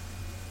 Yeah.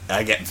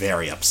 I get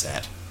very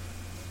upset.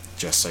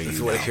 Just so you know. If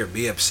you want to hear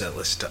me upset,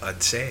 listen to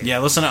Unsane. Yeah,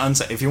 listen to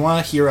Unsane. If you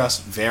want to hear us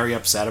very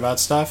upset about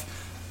stuff,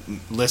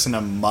 listen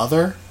to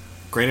Mother,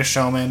 Greatest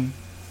Showman,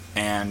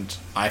 and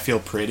I Feel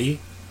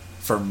Pretty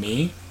for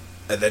me.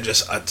 And then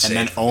just Unsane. And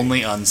then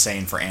only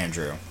Unsane for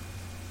Andrew.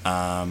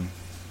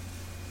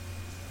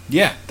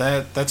 Yeah,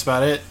 that's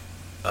about it.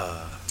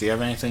 Do you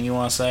have anything you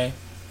want to say?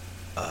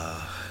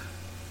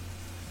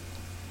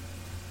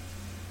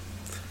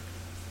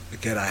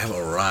 Again, I have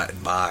a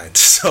rotten mind,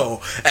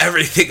 so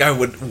everything I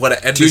would want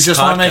to end. Do you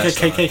just want to make a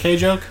KKK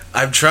joke?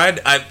 I'm trying.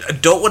 I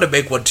don't want to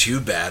make one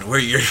too bad, where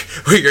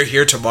you're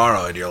here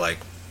tomorrow and you're like,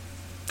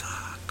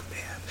 "Fuck,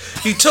 man,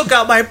 you took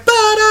out my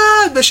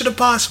Mission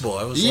Impossible."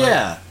 I was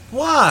like,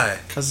 why?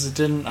 Because I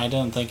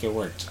didn't think it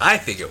worked. I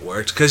think it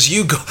worked because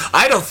you go.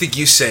 I don't think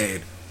you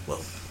saying,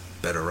 "Well,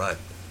 better run."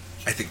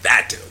 I think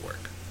that didn't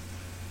work.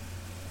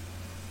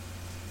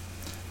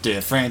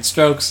 Different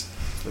strokes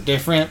for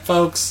different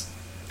folks.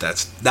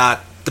 That's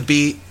not the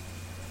beat.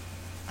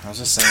 I was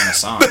just singing a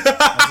song.